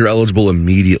that and you're eligible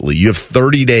immediately. You have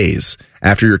 30 days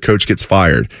after your coach gets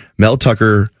fired. Mel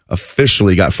Tucker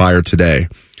officially got fired today.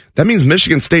 That means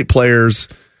Michigan State players,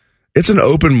 it's an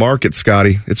open market,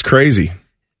 Scotty. It's crazy.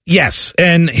 Yes,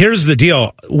 and here's the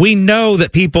deal. We know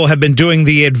that people have been doing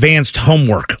the advanced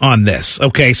homework on this,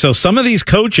 okay? So some of these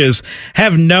coaches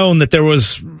have known that there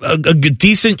was a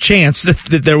decent chance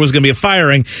that there was going to be a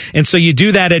firing, and so you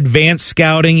do that advanced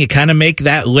scouting. You kind of make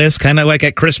that list, kind of like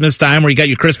at Christmas time where you got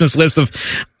your Christmas list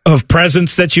of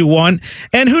presents that you want.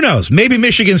 And who knows, maybe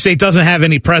Michigan State doesn't have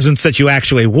any presents that you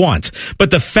actually want. But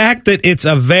the fact that it's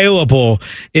available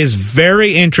is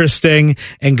very interesting,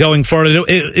 and going forward,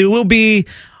 it will be...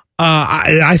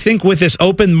 I think with this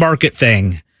open market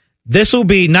thing, this will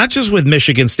be not just with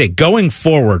Michigan State going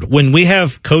forward. When we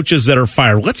have coaches that are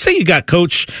fired, let's say you got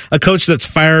a coach that's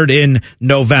fired in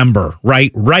November,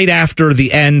 right after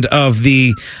the end of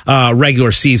the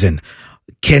regular season.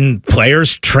 Can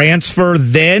players transfer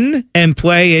then and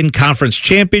play in conference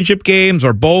championship games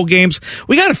or bowl games?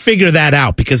 We got to figure that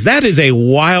out because that is a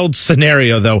wild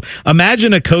scenario, though.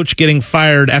 Imagine a coach getting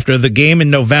fired after the game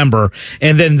in November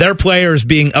and then their players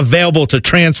being available to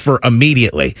transfer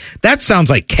immediately. That sounds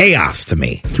like chaos to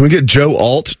me. Can we get Joe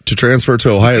Alt to transfer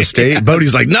to Ohio State?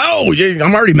 Bodie's like, no,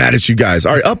 I'm already mad at you guys.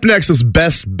 All right, up next is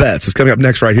Best Bets. It's coming up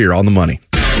next right here on The Money.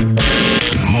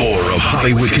 More of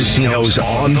Hollywood Casinos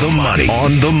on the money.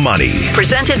 On the money.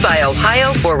 Presented by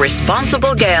Ohio for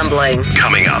Responsible Gambling.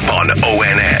 Coming up on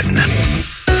ONN.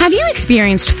 Have you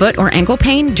experienced foot or ankle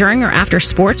pain during or after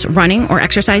sports, running, or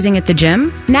exercising at the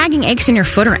gym? Nagging aches in your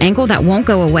foot or ankle that won't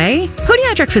go away?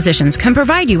 Podiatric physicians can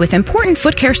provide you with important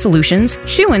foot care solutions,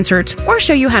 shoe inserts, or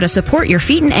show you how to support your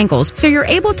feet and ankles so you're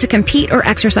able to compete or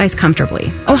exercise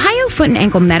comfortably. Ohio Foot and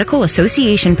Ankle Medical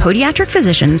Association podiatric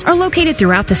physicians are located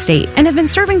throughout the state and have been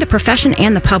serving the profession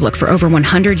and the public for over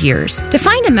 100 years. To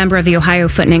find a member of the Ohio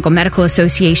Foot and Ankle Medical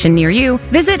Association near you,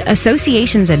 visit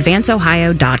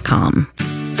associationsadvanceohio.com.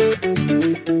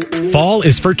 Fall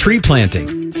is for tree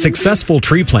planting. Successful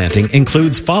tree planting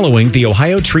includes following the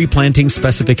Ohio tree planting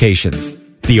specifications.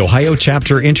 The Ohio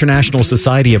Chapter International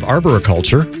Society of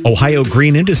Arboriculture, Ohio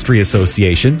Green Industry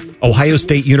Association, Ohio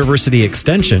State University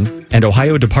Extension, and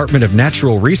Ohio Department of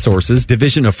Natural Resources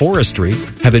Division of Forestry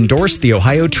have endorsed the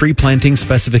Ohio tree planting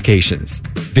specifications.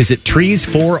 Visit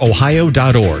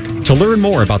trees4ohio.org to learn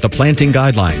more about the planting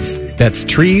guidelines. That's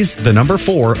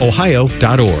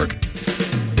trees4ohio.org.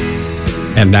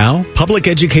 And now, Public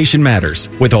Education Matters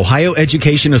with Ohio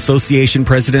Education Association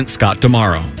President Scott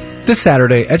Damaro. This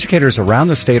Saturday, educators around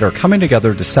the state are coming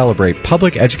together to celebrate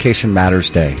Public Education Matters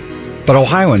Day. But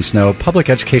Ohioans know public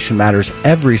education matters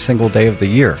every single day of the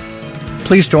year.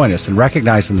 Please join us in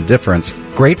recognizing the difference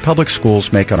great public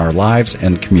schools make on our lives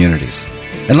and communities.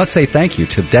 And let's say thank you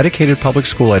to dedicated public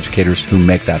school educators who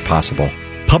make that possible.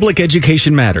 Public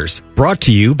Education Matters, brought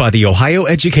to you by the Ohio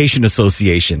Education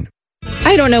Association.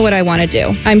 I don't know what I want to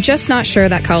do. I'm just not sure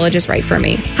that college is right for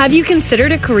me. Have you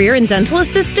considered a career in dental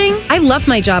assisting? I love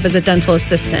my job as a dental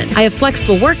assistant. I have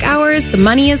flexible work hours, the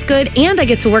money is good, and I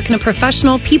get to work in a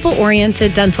professional,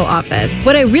 people-oriented dental office.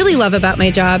 What I really love about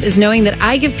my job is knowing that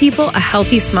I give people a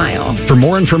healthy smile. For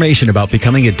more information about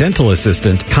becoming a dental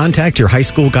assistant, contact your high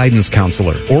school guidance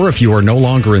counselor. Or if you are no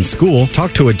longer in school,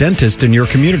 talk to a dentist in your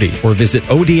community or visit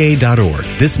ODA.org.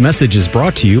 This message is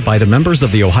brought to you by the members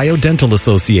of the Ohio Dental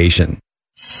Association.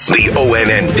 The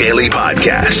ONN Daily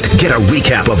Podcast. Get a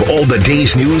recap of all the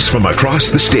day's news from across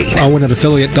the state. ONN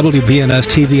affiliate WBNS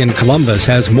TV in Columbus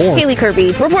has more. Haley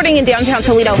Kirby reporting in downtown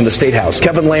Toledo. From the State House,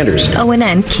 Kevin Landers.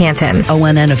 ONN Canton.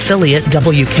 ONN affiliate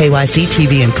WKYC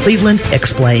TV in Cleveland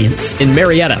explains. In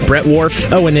Marietta, Brett Wharf,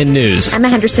 ONN News. Emma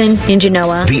Henderson in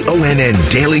Genoa. The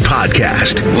ONN Daily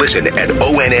Podcast. Listen at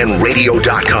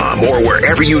ONNradio.com or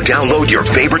wherever you download your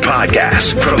favorite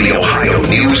podcasts from the Ohio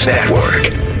News Network.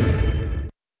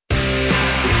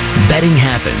 Betting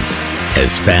happens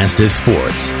as fast as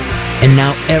sports. And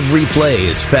now every play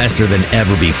is faster than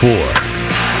ever before.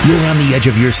 You're on the edge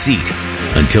of your seat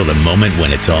until the moment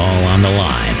when it's all on the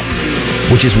line.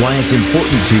 Which is why it's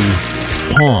important to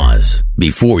pause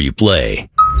before you play.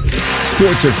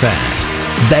 Sports are fast.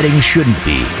 Betting shouldn't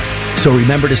be. So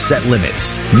remember to set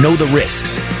limits, know the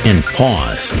risks, and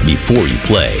pause before you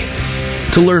play.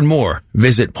 To learn more,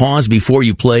 visit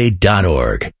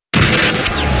pausebeforeyouplay.org.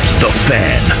 The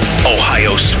Fan,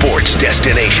 Ohio sports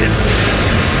destination.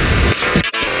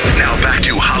 Now back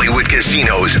to Hollywood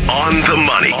Casinos on the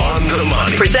money. On the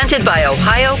money. Presented by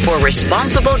Ohio for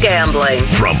Responsible Gambling.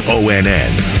 From ONN.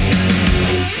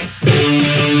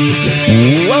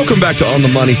 Welcome back to On the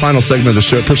Money, final segment of the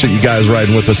show. Appreciate you guys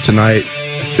riding with us tonight.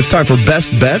 It's time for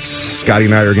Best Bets. Scotty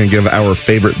and I are going to give our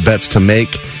favorite bets to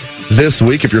make this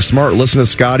week. If you're smart, listen to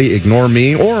Scotty, ignore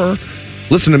me, or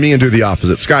listen to me and do the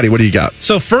opposite. Scotty, what do you got?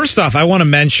 So first off, I want to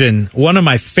mention one of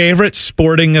my favorite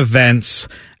sporting events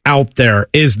out there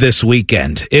is this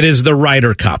weekend. It is the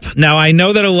Ryder Cup. Now, I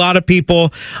know that a lot of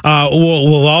people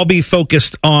will all be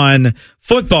focused on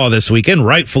football this weekend,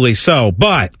 rightfully so.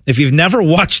 But if you've never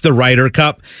watched the Ryder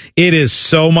Cup, it is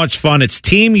so much fun. It's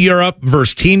Team Europe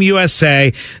versus Team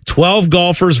USA, 12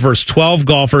 golfers versus 12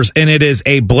 golfers, and it is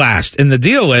a blast. And the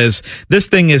deal is, this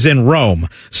thing is in Rome.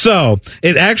 So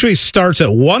it actually starts at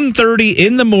 1:30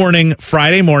 in the morning,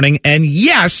 Friday morning. And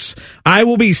yes, I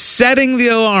will be setting the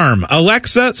alarm.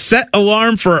 Alexa, set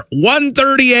alarm for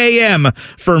 1:30 a.m.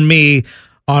 for me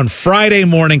on Friday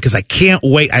morning because I can't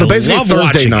wait. So basically I love Thursday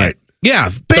watching night. it.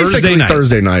 Yeah, basically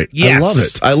Thursday night.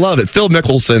 Yes. I love it. Phil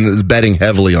Mickelson is betting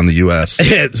heavily on the U.S.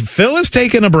 Phil is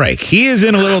taking a break. He is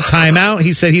in a little timeout.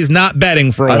 He said he's not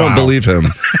betting for a while. I don't believe him.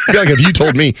 I feel like if you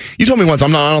told me once, I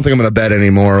don't think I'm going to bet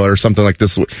anymore or something like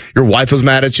this. Your wife was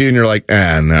mad at you and you're like, no,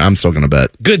 I'm still going to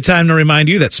bet. Good time to remind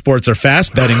you that sports are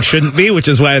fast. Betting shouldn't be, which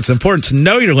is why it's important to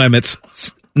know your limits,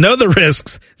 know the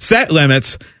risks, set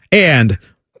limits, and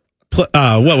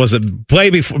what was it?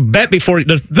 Bet before,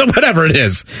 whatever it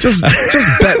is. Just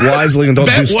bet wisely and don't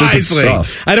do stupid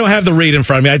stuff. I don't have the read in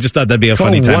front of me. I just thought that'd be a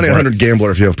funny time.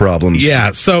 1-800-GAMBLER if you have problems.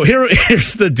 Yeah. So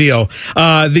here's the deal.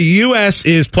 The U.S.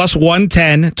 is plus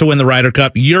 110 to win the Ryder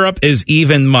Cup. Europe is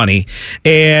even money,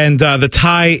 and the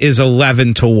tie is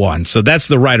 11-1. So that's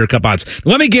the Ryder Cup odds.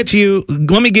 Let me get you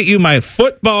my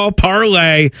football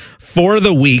parlay for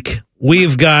the week.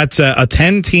 We've got a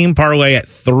 10-team parlay at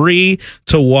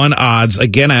 3-1 odds.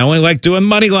 Again, I only like doing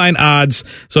money line odds.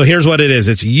 So here's what it is.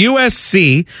 It's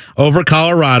USC over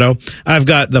Colorado. I've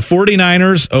got the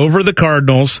 49ers over the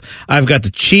Cardinals. I've got the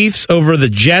Chiefs over the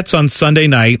Jets on Sunday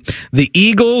night. The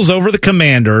Eagles over the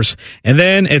Commanders. And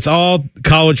then it's all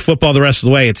college football the rest of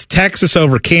the way. It's Texas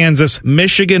over Kansas,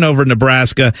 Michigan over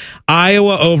Nebraska,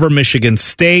 Iowa over Michigan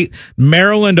State,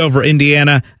 Maryland over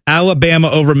Indiana, Alabama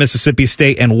over Mississippi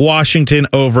State, and Washington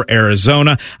over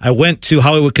Arizona. I went to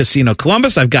Hollywood Casino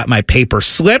Columbus. I've got my paper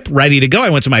slip ready to go. I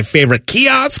went to my favorite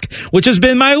kiosk, which has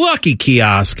been my lucky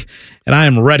kiosk, and I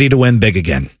am ready to win big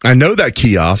again. I know that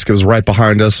kiosk. It was right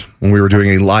behind us when we were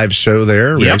doing a live show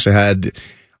there. We actually had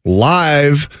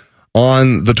live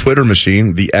on the Twitter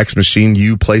machine, the X machine,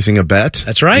 you placing a bet.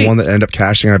 That's right. One that ended up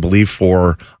cashing, I believe,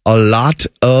 for a lot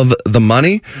of the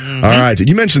money. Mm-hmm. All right.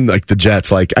 You mentioned like the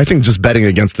Jets. Like, I think just betting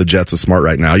against the Jets is smart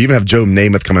right now. You even have Joe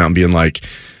Namath coming out and being like,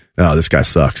 oh, this guy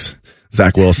sucks.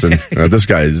 Zach Wilson, this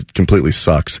guy completely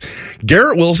sucks.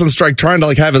 Garrett Wilson's trying to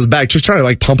like have his back, just trying to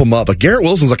like pump him up. But Garrett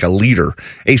Wilson's like a leader,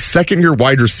 a second-year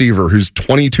wide receiver who's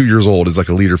 22 years old is like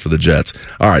a leader for the Jets.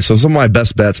 All right. So some of my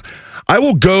best bets. I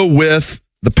will go with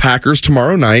the Packers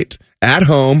tomorrow night at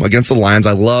home against the Lions.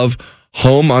 I love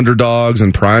home underdogs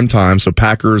and prime time. So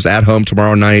Packers at home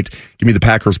tomorrow night. Give me the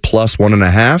Packers plus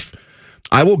 1.5.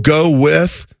 I will go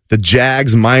with the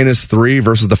Jags -3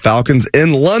 versus the Falcons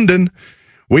in London.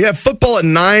 We have football at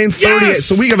 9:30. Yes!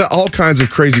 So we have all kinds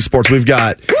of crazy sports. We've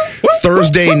got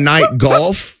Thursday night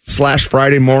golf /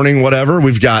 Friday morning, whatever.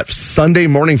 We've got Sunday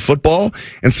morning football.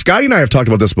 And Scotty and I have talked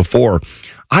about this before.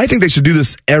 I think they should do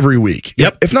this every week.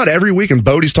 Yep. If not every week, and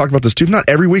Bodie's talked about this too, if not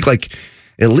every week, like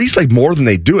at least like more than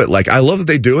they do it. Like I love that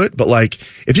they do it, but like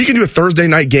if you can do a Thursday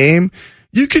night game,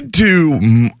 you could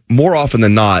do more often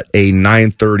than not a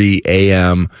 9:30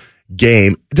 a.m.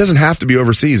 game. It doesn't have to be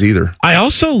overseas either. I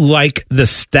also like the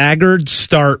staggered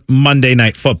start Monday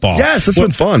Night Football. Yes, it's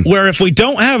been fun. Where if we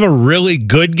don't have a really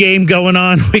good game going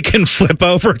on, we can flip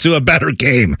over to a better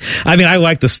game. I mean, I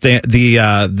like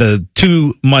the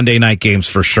 2 Monday night games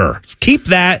for sure. Keep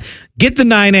that. Get the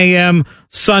 9 a.m.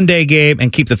 Sunday game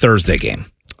and keep the Thursday game.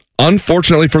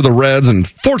 Unfortunately for the Reds and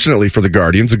fortunately for the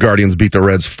Guardians beat the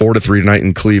Reds 4-3 tonight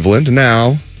in Cleveland.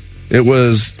 Now, it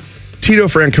was Tito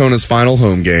Francona's final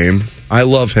home game. I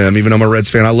love him, even though I'm a Reds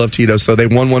fan. I love Tito, so they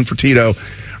won one for Tito.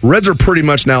 Reds are pretty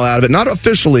much now out of it. Not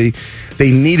officially.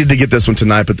 They needed to get this one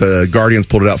tonight, but the Guardians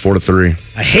pulled it out 4-3.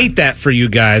 I hate that for you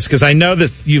guys because I know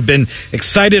that you've been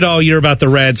excited all year about the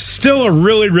Reds. Still a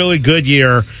really, really good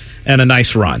year and a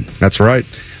nice run. That's right.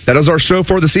 That is our show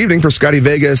for this evening. For Scotty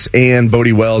Vegas and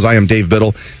Bodie Wells, I am Dave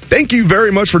Biddle. Thank you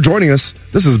very much for joining us.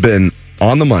 This has been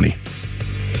On the Money.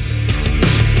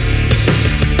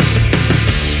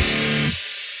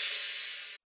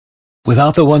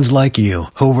 Without the ones like you,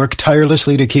 who work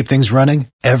tirelessly to keep things running,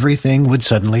 everything would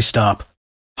suddenly stop.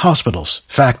 Hospitals,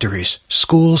 factories,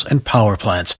 schools, and power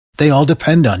plants, they all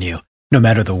depend on you. No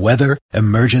matter the weather,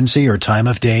 emergency, or time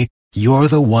of day, you're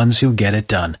the ones who get it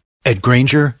done. At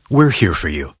Grainger, we're here for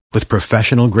you with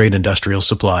professional-grade industrial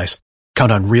supplies.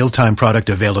 Count on real-time product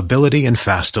availability and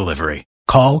fast delivery.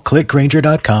 Call,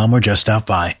 clickgrainger.com, or just stop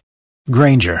by.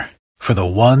 Grainger, for the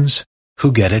ones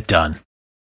who get it done.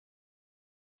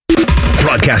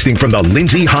 Broadcasting from the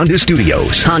Lindsay Honda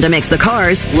Studios. Honda makes the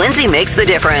cars. Lindsay makes the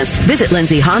difference. Visit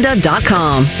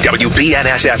lindsayhonda.com.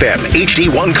 WBNS-FM,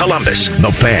 HD1 Columbus,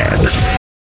 The Fan.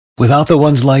 Without the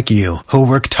ones like you, who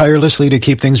work tirelessly to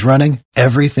keep things running,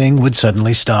 everything would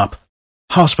suddenly stop.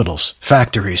 Hospitals,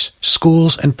 factories,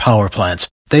 schools, and power plants,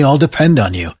 they all depend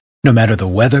on you. No matter the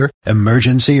weather,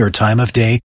 emergency, or time of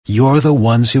day, you're the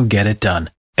ones who get it done.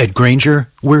 At Grainger,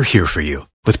 we're here for you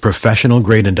with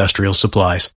professional-grade industrial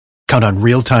supplies. Count on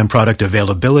real-time product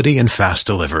availability and fast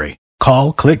delivery.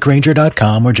 Call,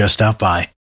 clickgrainger.com, or just stop by.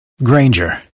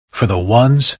 Grainger, for the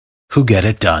ones who get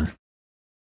it done.